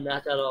the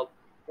nature of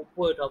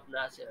poet of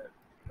nature,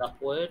 the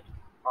poet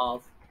of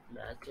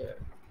nature.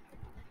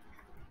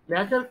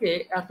 নেচারকে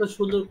এত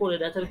সুন্দর করে,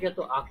 নেচারকে এত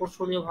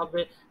আকর্ষণীয়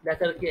ভাবে,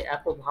 নেচারকে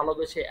এত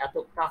ভালোবেসে, এত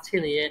কাছে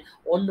নিয়ে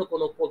অন্য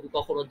কোনো কবি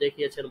কখনো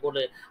দেখিয়েছেন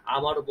বলে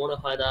আমার মনে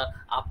হয় না,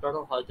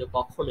 আপনারও হয়তো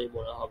কখনোই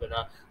মনে হবে না।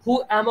 হু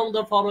among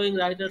the following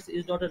writers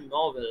is not a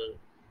novel,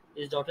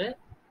 is not a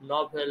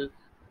novel,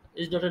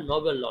 is not a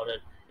Nobel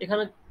laureate.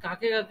 এখানে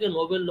কাকে কাকে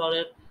নোবেল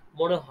লরেট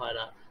মনে হয়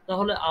না।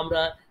 তাহলে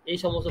আমরা এই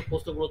সমস্ত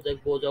প্রশ্নগুলো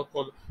দেখবো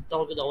যখন,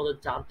 তখন কিন্তু আমাদের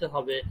জানতে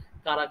হবে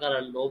কারা কারা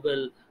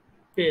নোবেল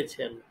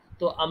পেয়েছেন।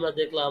 তো আমরা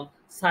দেখলাম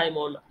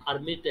সাইমন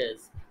আর্মিটেজ।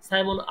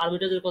 সাইমন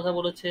আর্মিটেজের কথা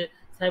বলেছে।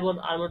 Simon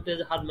আর্মিটেজ,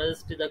 her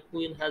majesty the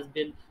queen has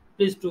been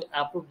please two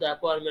approve the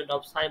appointment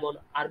of Simon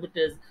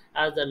আর্মিটেজ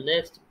as the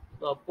next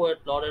poet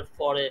laureate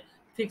for a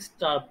fixed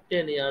term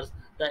 10 years.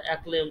 The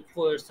acclaimed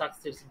poet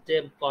succeeds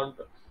Dame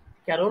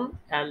Carroll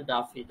and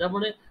Duffy. তার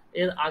মানে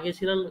এর আগে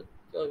ছিলেন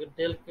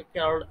del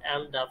Carroll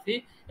and Duffy,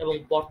 এবং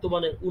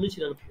বর্তমানে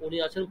উনি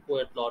আছেন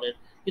poet laureate.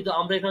 কিন্তু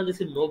আমরা এখানে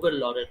দেখছি নোবেল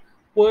লরেট।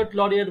 পোয়েট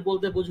লরিয়েট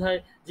বলতে বোঝায়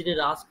যিনি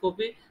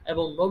রাজকবি,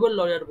 এবং নোবেল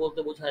লরিয়েট বলতে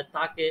বোঝায়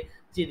তাকে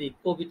যিনি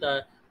কবিতা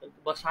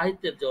বা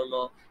সাহিত্যের জন্য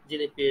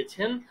যিনি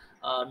পেয়েছেন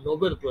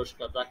নোবেল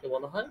পুরস্কার, তাকে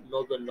বলা হয়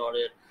নোবেল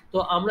লরিয়েট। তো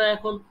আমরা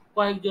এখন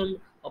কয়েকজন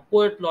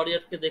পোয়েট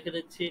লরিয়েটকে দেখে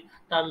দিচ্ছি।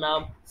 তার নাম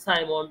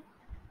সাইমন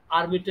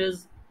আর্মিটেজ,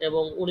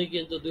 এবং উনি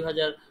কিন্তু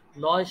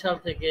 2009 সাল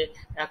থেকে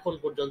এখন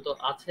পর্যন্ত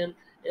আছেন।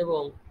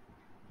 এবং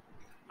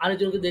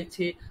আরেকজনকে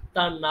দেখছি,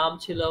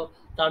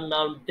 তার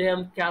নাম ডেম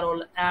ক্যারল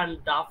অ্যান্ড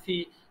ডাফি।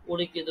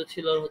 উনি কিন্তু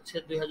ছিল হচ্ছে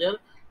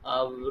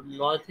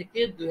 2009 থেকে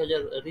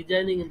 2000,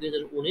 রিজাইনিং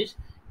 2019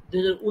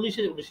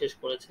 উনি শেষ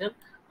করেছেন।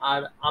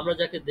 আর আমরা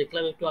যাকে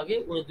দেখলাম একটু আগে,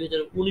 উনি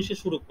 2019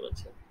 শুরু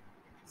করেছেন,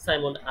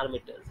 সাইমন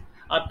আর্মিটেজ।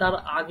 আর তার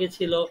আগে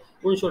ছিল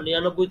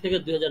 1999 থেকে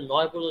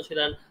 2009 পর্যন্ত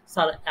ছিলেন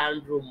sir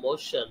Andrew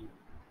motion.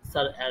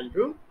 Sir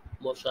Andrew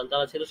motion,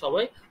 তারা ছিল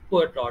সবাই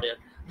poet laureate.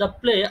 The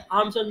play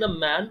arms and the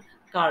man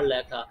কার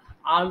লেখা?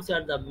 আর্মস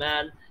অ্যান্ড দ্য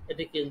ম্যান,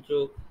 এটি কিন্তু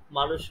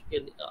মানুষকে,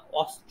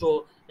 অস্ত্র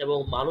এবং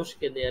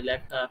মানুষকে নিয়ে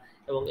লেখা,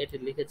 এবং এটি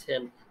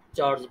লিখেছেন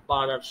জর্জ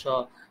বার্নার্ড শ,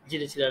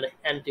 যিনি ছিলেন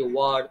অ্যান্টি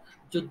ওয়ার,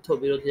 যুদ্ধ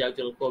বিরোধী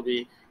একজন কবি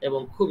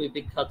এবং খুবই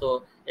বিখ্যাত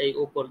এই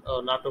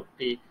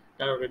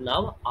নাটকটির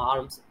নাম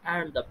arms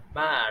and the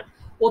band.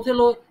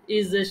 Othello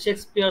is a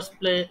Shakespeare's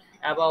play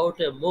about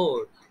a more.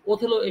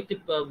 Othello একটি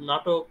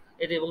নাটক,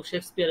 এটি এবং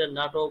শেক্সপিয়ারের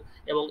নাটক,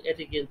 এবং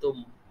এটি কিন্তু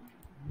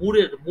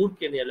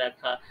মুরকে নিয়ে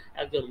লেখা,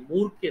 একজন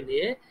মুরকে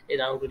নিয়ে এই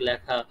নাটকটি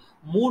লেখা।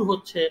 মুর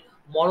হচ্ছে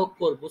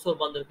মরক্কোর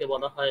মুসলমানদেরকে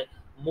বলা হয়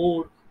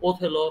মুর।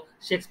 ওথেলো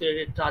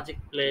শেক্সপিয়ারের ট্রাজিক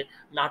প্লে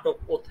নাটক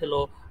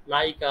ওথেলো,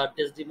 নায়িকা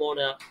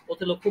ডেসডিমোনা।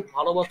 ওথেলো খুব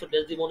ভালোবাসত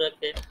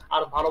ডেসডিমোনাকে,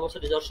 আর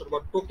ভালোবাসার নিদর্শন বা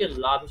টোকেন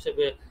লাভ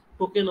হিসেবে,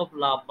 টোকেন অফ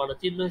লাভ মানে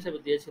চিহ্ন হিসেবে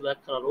দিয়েছিল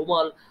একখানা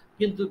রুমাল।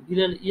 কিন্তু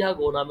ভিলেন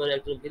ইয়াগো নামের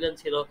একজন ভিলেন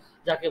ছিল,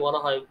 যাকে বলা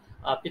হয়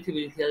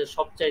পৃথিবীর ইতিহাসে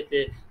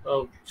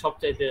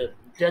সবচাইতে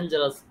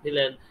ডেঞ্জারাস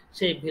ভিলেন।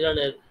 সেই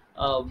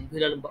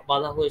ভিলেন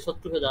বাধা হয়ে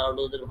শত্রু হয়ে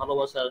দাঁড়ালো ওদের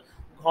ভালোবাসার।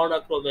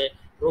 ঘটনাক্রমে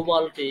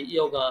রুমালটি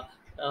ইয়োগা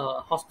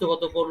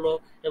হস্তগত করলো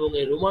এবং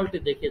এই রুমালটি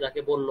দেখে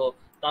তাকে বলল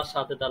তার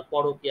সাথে তার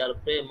পরকীয়ার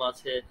প্রেম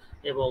আছে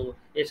এবং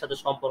এর সাথে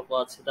সম্পর্ক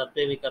আছে, তার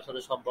প্রেমিকার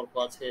সাথে সম্পর্ক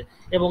আছে।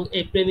 এবং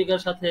এই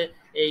প্রেমিকার সাথে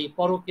এই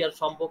পরকীয়ার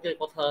সম্পর্কের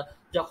কথা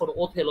যখন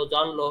ওথেলো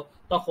জানলো,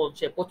 তখন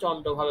সে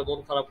প্রচন্ড ভাবে মন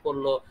খারাপ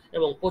করলো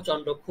এবং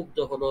প্রচন্ড ক্ষুব্ধ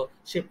হলো।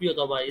 সে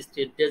প্রিয়তমা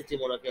স্ত্রী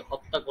ডেসডিমোনাকে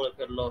হত্যা করে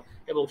ফেললো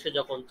এবং সে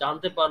যখন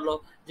জানতে পারলো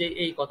যে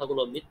এই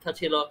কথাগুলো মিথ্যা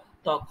ছিল,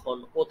 তখন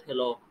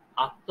ওথেলো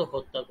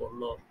আত্মহত্যা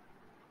করলো।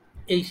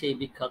 এই সেই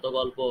বিখ্যাত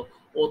গল্প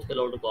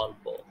ওথেলোর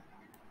গল্প।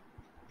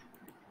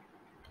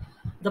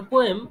 দ্য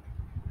পোয়েম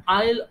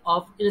আইল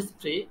অফ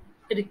ইনিস্ট্রি,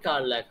 এটি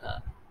কার লেখা?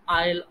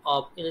 আইল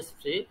অফ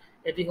ইনিস্ট্রি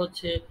এটি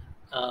হচ্ছে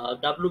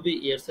ডাব্লিউ.বি.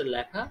 ইয়েটস এর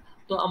লেখা।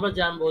 তো আমরা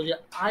জানবো যে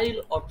আইল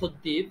অর্থ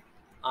দ্বীপ,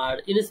 আর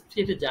ইনিস্ট্রি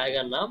একটি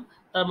জায়গার নাম।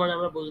 তার মানে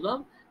আমরা বুঝলাম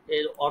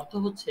এর অর্থ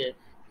হচ্ছে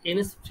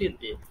ইনিস্ট্রি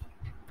দ্বীপ।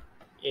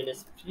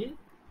 ইনিস্ট্রি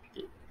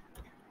দ্বীপ।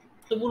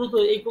 তো মূলত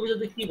এই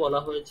কবিতাতে কি বলা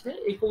হয়েছে?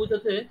 এই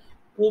কবিতাতে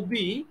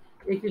কবি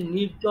একটি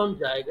নির্জন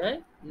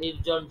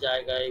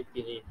জায়গায়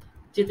তিনি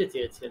যেতে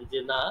চেয়েছেন, যে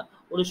না,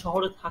 উনি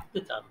শহরে থাকতে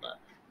চান না।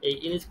 এই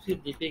ইনিস্ট্রি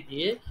দ্বীপে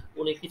গিয়ে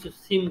উনি কিছু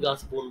সিম গাছ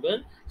বুনবেন,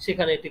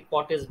 সেখানে একটি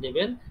কটেজ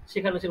নেবেন,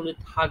 সেখানে উনি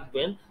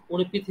থাকবেন,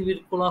 উনি পৃথিবীর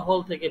কোলাহল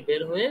থেকে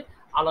বের হয়ে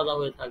আলাদা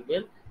হয়ে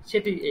থাকবেন।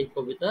 সেটি এই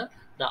কবিতা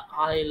দ্য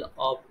আইল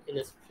অফ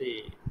ইনিস্ট্রি।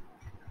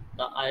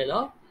 দ্য আইল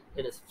of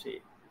ইনিস্ট্রি।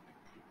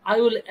 I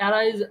will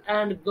arise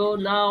and go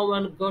now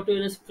and go to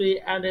industry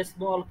and a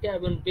small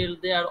cabin built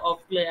there of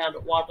clay and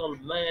wattle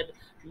made.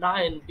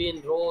 9 bean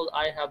rows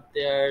I have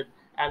there,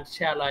 and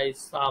shall I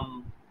some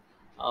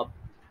uh,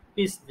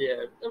 peace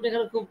there. তো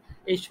এখানে খুব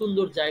এই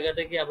সুন্দর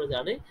জায়গাটাকে আমরা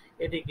জানি,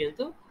 এটি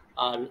কিন্তু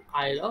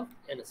আইল of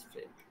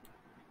ইনিস্ট্রি।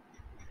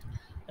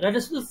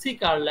 Writers to the sea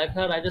কার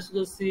লেখা? রাইটার্স টু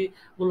দ্য সি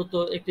মূলত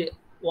একটি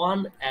one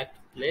act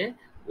play.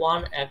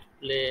 One act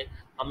play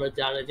আমরা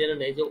জেনে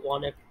নেই যে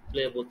ওয়ান অ্যাক্ট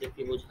প্লে বলতে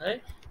কি বোঝায়।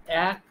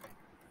 এক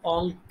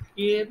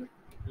অঙ্কের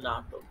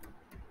নাটক।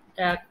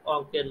 এক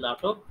অঙ্কের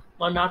নাটক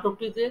বা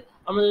নাটকটিতে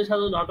আমরা যদি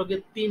সাধারণত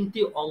নাটকের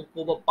 3টি অঙ্ক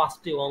বা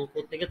 5টি অঙ্ক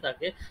থেকে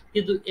থাকে,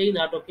 কিন্তু এই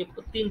নাটকে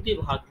 3টি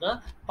ভাগ না,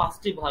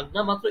 5টি ভাগ না,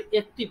 মাত্র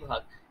একটি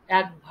ভাগ,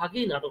 এক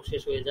ভাগেই নাটক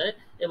শেষ হয়ে যায়।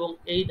 এবং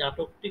এই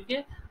নাটকটিকে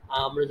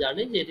আমরা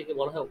জানি যে এটিকে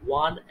বলা হয়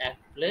ওয়ান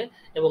অ্যাক্ট প্লে।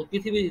 এবং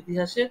পৃথিবীর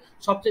ইতিহাসে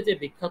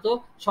সবচেয়ে বিখ্যাত,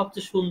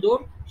 সবচেয়ে সুন্দর,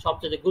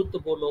 সবচেয়ে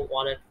গুরুত্বপূর্ণ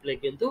ওয়ান অ্যাক্ট প্লে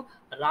কিন্তু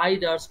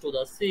Riders to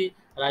the sea.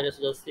 Riders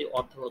to the sea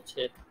অর্থ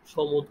হচ্ছে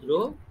সমুদ্র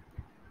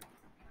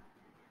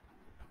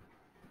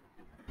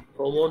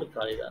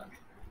ভ্রমণকারীরা।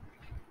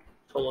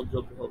 সমুদ্র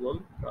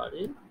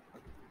ভ্রমণকারী।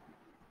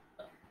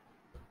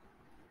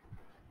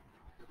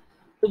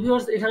 তো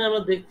ভিউয়ার্স, এখানে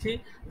আমরা দেখছি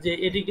যে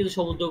এটি কিন্তু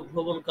সমুদ্র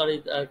ভ্রমণকারী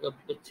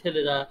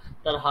ছেলেরা,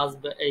 তার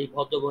হাজব্যান্ড, এই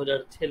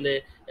ভদ্রমহিলার ছেলে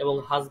এবং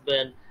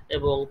হাজব্যান্ড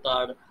এবং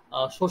তার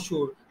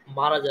শ্বশুর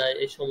মারা যায়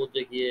এই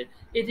সমুদ্রে গিয়ে।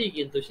 এটি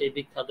কিন্তু সেই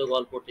বিখ্যাত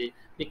গল্পটি,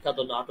 বিখ্যাত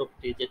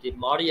নাটকটি, যেটি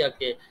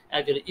মারিয়াকে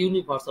একজন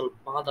ইউনিভার্সাল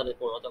বাঁধানে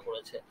পরিণত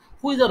করেছে।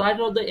 Who is the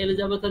writer of the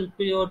Elizabethan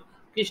period?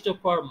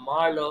 Christopher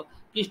Marlowe.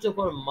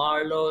 Christopher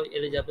Marlowe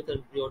Elizabethan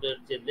পিরিয়ডের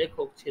যে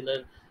লেখক ছিলেন।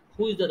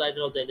 Who is the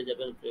writer of the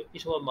Elizabethan period?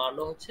 Christopher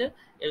Marlowe হচ্ছে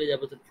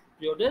এলিজাবেথান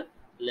পিরিয়ডের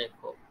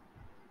লেখক।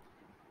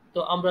 তো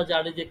আমরা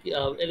জানি যে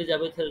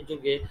এলিজাবেথের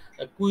যুগে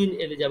কুইন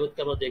এলিজাবেথকে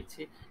আমরা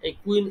দেখছি। এই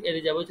কুইন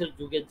এলিজাবেথের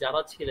যুগে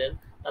যারা ছিলেন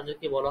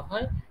তাদেরকে বলা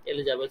হয়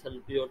এলিজাবেথান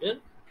পিরিয়ডের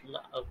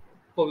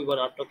কবি বা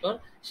নাট্যকার।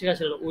 সেখানে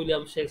ছিলেন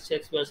উইলিয়াম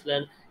শেক্সপিয়ার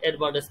ছিলেন,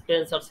 এডওয়ার্ড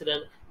স্পেন্সার ছিলেন,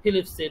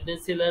 ফিলিপ সিডনি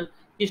ছিলেন,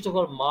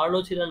 ক্রিস্টোফার মার্লো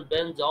ছিলেন,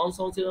 বেন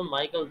জনসন ছিলেন,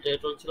 মাইকেল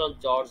ড্রেটন ছিলেন,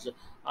 জর্জ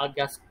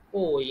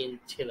গ্যাস্কোইন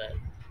ছিলেন।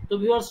 তো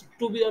viewers,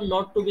 two be or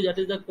not to B, that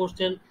is the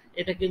question.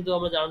 এটা কিন্তু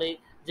আমরা জানি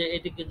যে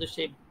এটি কিন্তু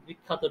সেই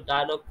বিখ্যাত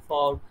ডায়লগ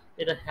ফর্ম,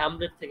 এটা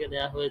হ্যামলেট থেকে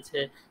নেওয়া হয়েছে।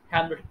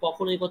 হ্যামলেট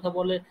কখন এই কথা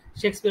বলে?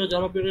 শেক্সপিয়ারের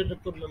জনপ্রিয়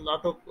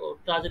নাটক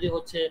ট্র্যাজেডি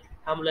হচ্ছে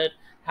হ্যামলেট।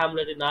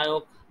 হ্যামলেটের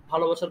নায়ক,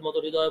 ভালোবাসার মতো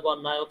হৃদয়বান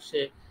নায়ক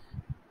সে।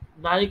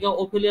 নায়িকা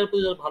ওফেলিয়ার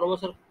প্রতি তার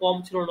ভালোবাসার কম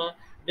ছিল না।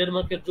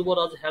 ডেনমার্কের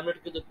যুবরাজ হ্যামলেট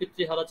কিন্তু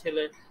পিতৃহারা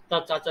ছেলে।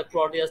 তার চাচা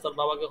ক্লডিয়াস তার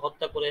বাবাকে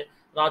হত্যা করে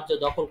রাজ্য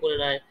দখল করে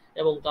নেয়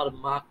এবং তার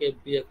মাকে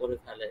বিয়ে করে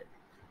ফেলে।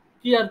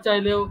 কি আর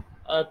চাইলেও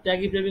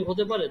ত্যাগী প্রেমিক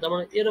হতে পারে? তার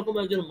মানে এরকম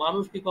একজন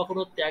মানুষ কি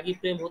কখনো ত্যাগী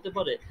প্রেম হতে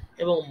পারে?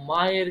 এবং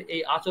মায়ের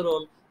এই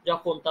আচরণ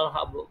যখন তার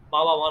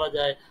বাবা মারা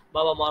যায়,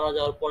 বাবা মারা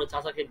যাওয়ার পরে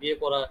চাচাকে বিয়ে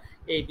করা,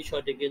 এই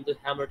বিষয়টি কিন্তু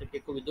হ্যামলেটকে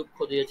খুবই দুঃখ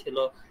দিয়েছিল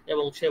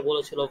এবং সে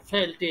বলেছিল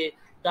ফেলটি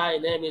তাই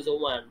নেম ইজ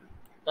ওম্যান,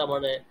 তার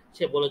মানে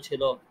সে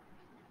বলেছিল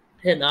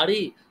হে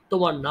নারী,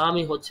 তোমার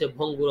নামই হচ্ছে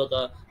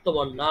ভঙ্গুরতা,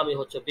 তোমার নামই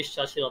হচ্ছে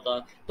বিশ্বাসীনতা,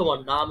 তোমার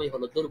নামই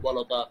হলো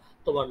দুর্বলতা,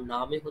 তোমার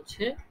নামই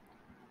হচ্ছে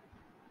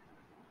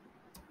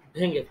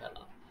ভেঙে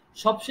ফেলা।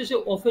 সবশেষে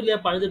ওফেলিয়া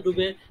পানিতে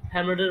ডুবে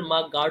হ্যামলেটের মা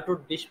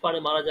গার্ট্রুড বিষপানে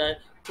মারা যায়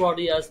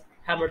ক্লডিয়াস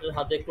হ্যামলেটের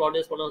হাতে।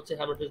 ক্লডিয়াস মানে হচ্ছে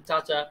হ্যামলেটের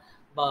চাচা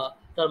বা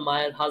তার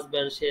মায়ের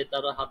হাজব্যান্ড, সে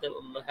তার হাতে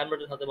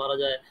হ্যামলেটের হাতে মারা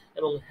যায়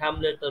এবং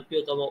হ্যামলেট তার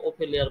প্রিয়তম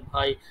ওফেলিয়ার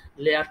ভাই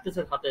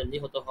লেয়ার্টেসের হাতে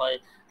নিহত হয়।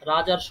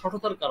 রাজার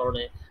সততার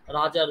কারণে,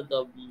 রাজার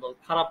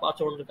খারাপ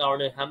আচরণের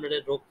কারণে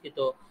হ্যামলেটের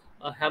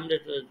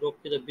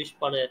রক্ষিত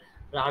বিষপানে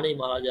রানী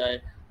মারা যায়।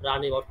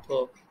 রানী অর্থ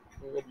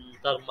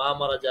তার মা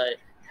মারা যায়,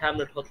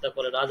 হ্যামলেট হত্যা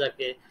করে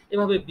রাজাকে।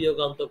 এভাবে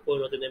বিয়োগান্তক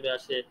পরিণতি নেমে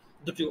আসে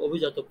দুটি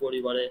অভিজাত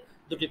পরিবারে।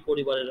 দুটি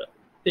পরিবারের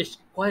বেশ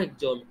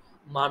কয়েকজন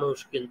মানুষ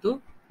কিন্তু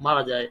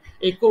মারা যায়।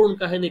 এই করুণ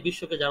কাহিনী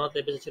বিশ্বকে জানাতে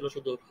পেরেছিল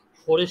শুধু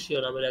হোরেশিও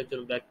নামের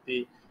একজন ব্যক্তি,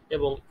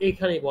 এবং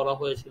এইখানেই বলা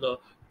হয়েছিল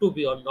two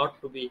be or not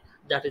to B,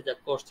 that is the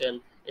question.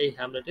 এই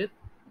হ্যামলেটের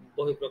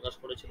বহিঃপ্রকাশ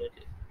করেছিল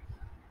এটি।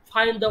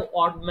 Find the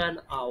odd man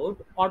out.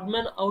 Odd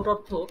man out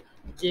অর্থ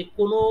যে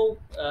কোনো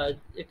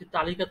একটি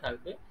তালিকা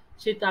থাকবে,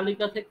 সেই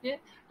তালিকা থেকে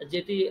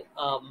যেটি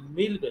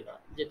মিলবে না,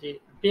 যেটি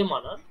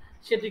বেমানান,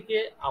 সেটিকে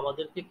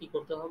আমাদেরকে কি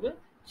করতে হবে,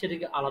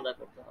 সেটিকে আলাদা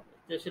করতে হবে,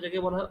 তো সেটাকে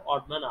বলা হয়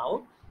অড ম্যান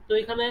আউট। তো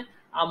এখানে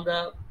আমরা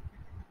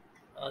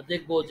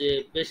দেখবো যে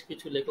বেশ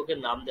কিছু লেখকের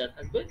নাম দেওয়া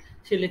থাকবে,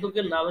 সেই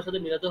লেখকের নামের সাথে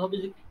মিলাতে হবে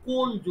যে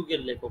কোন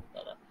যুগের লেখক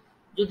তারা।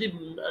 যদি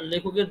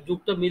লেখকের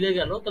যুগটা মিলে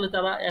গেল তাহলে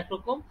তারা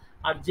একরকম,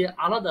 আর যে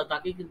আলাদা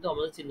তাকে কিন্তু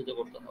আমাদের চিহ্নিত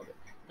করতে হবে।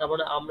 তার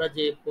মানে আমরা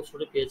যে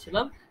প্রশ্নটি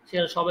পেয়েছিলাম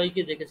সেখানে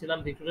সবাইকে দেখেছিলাম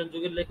ভিক্টোরিয়ান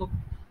যুগের লেখক,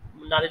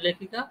 নারী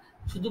লেখিকা।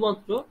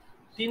 শুধুমাত্র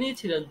তিনিই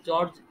ছিলেন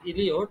জর্জ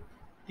ইলিয়ট,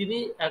 তিনি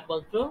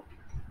একমাত্র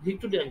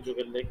ভিক্টোরিয়ান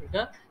যুগের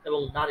লেখিকা এবং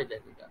নারী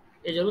লেখিকা,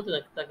 এই জন্য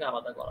তাকে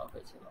আলাদা করা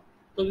হয়েছিল।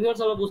 তো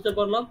ভিউয়ার্স আমরা বুঝতে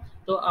পারলাম।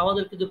 তো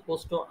আমাদের কিন্তু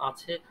প্রশ্ন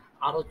আছে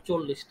আরো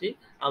 40টি,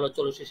 আমরা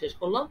 40টি শেষ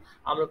করলাম।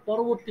 আমরা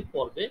পরবর্তী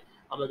পর্বে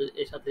আমাদের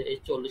এর সাথে এই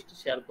 40টি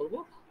শেয়ার করব।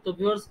 তো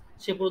ভিউয়ার্স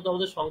সে পর্যন্ত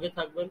আমাদের সঙ্গে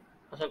থাকবেন,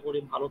 আশা করি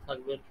ভালো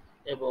থাকবেন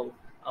এবং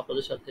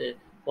আপনাদের সাথে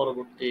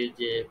পরবর্তী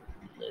যে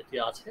এটি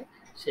আছে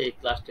সেই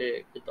ক্লাসটি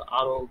কিন্তু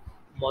আরো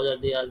মজা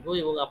নিয়ে আসবো,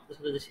 এবং আপনাদের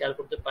সাথে যে শেয়ার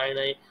করতে পারি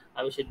নাই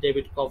আমি সেই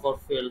ডেভিড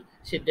কভারফিল্ড,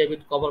 সেই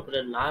ডেভিড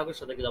কভারফিল্ডের নায়কের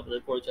সাথে কিন্তু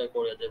আপনাদের পরিচয়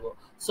করে দেবো।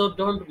 So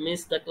don't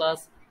miss the class,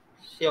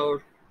 sure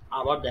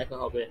আবার দেখা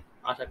হবে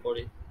আশা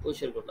করি। Wish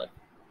you good luck.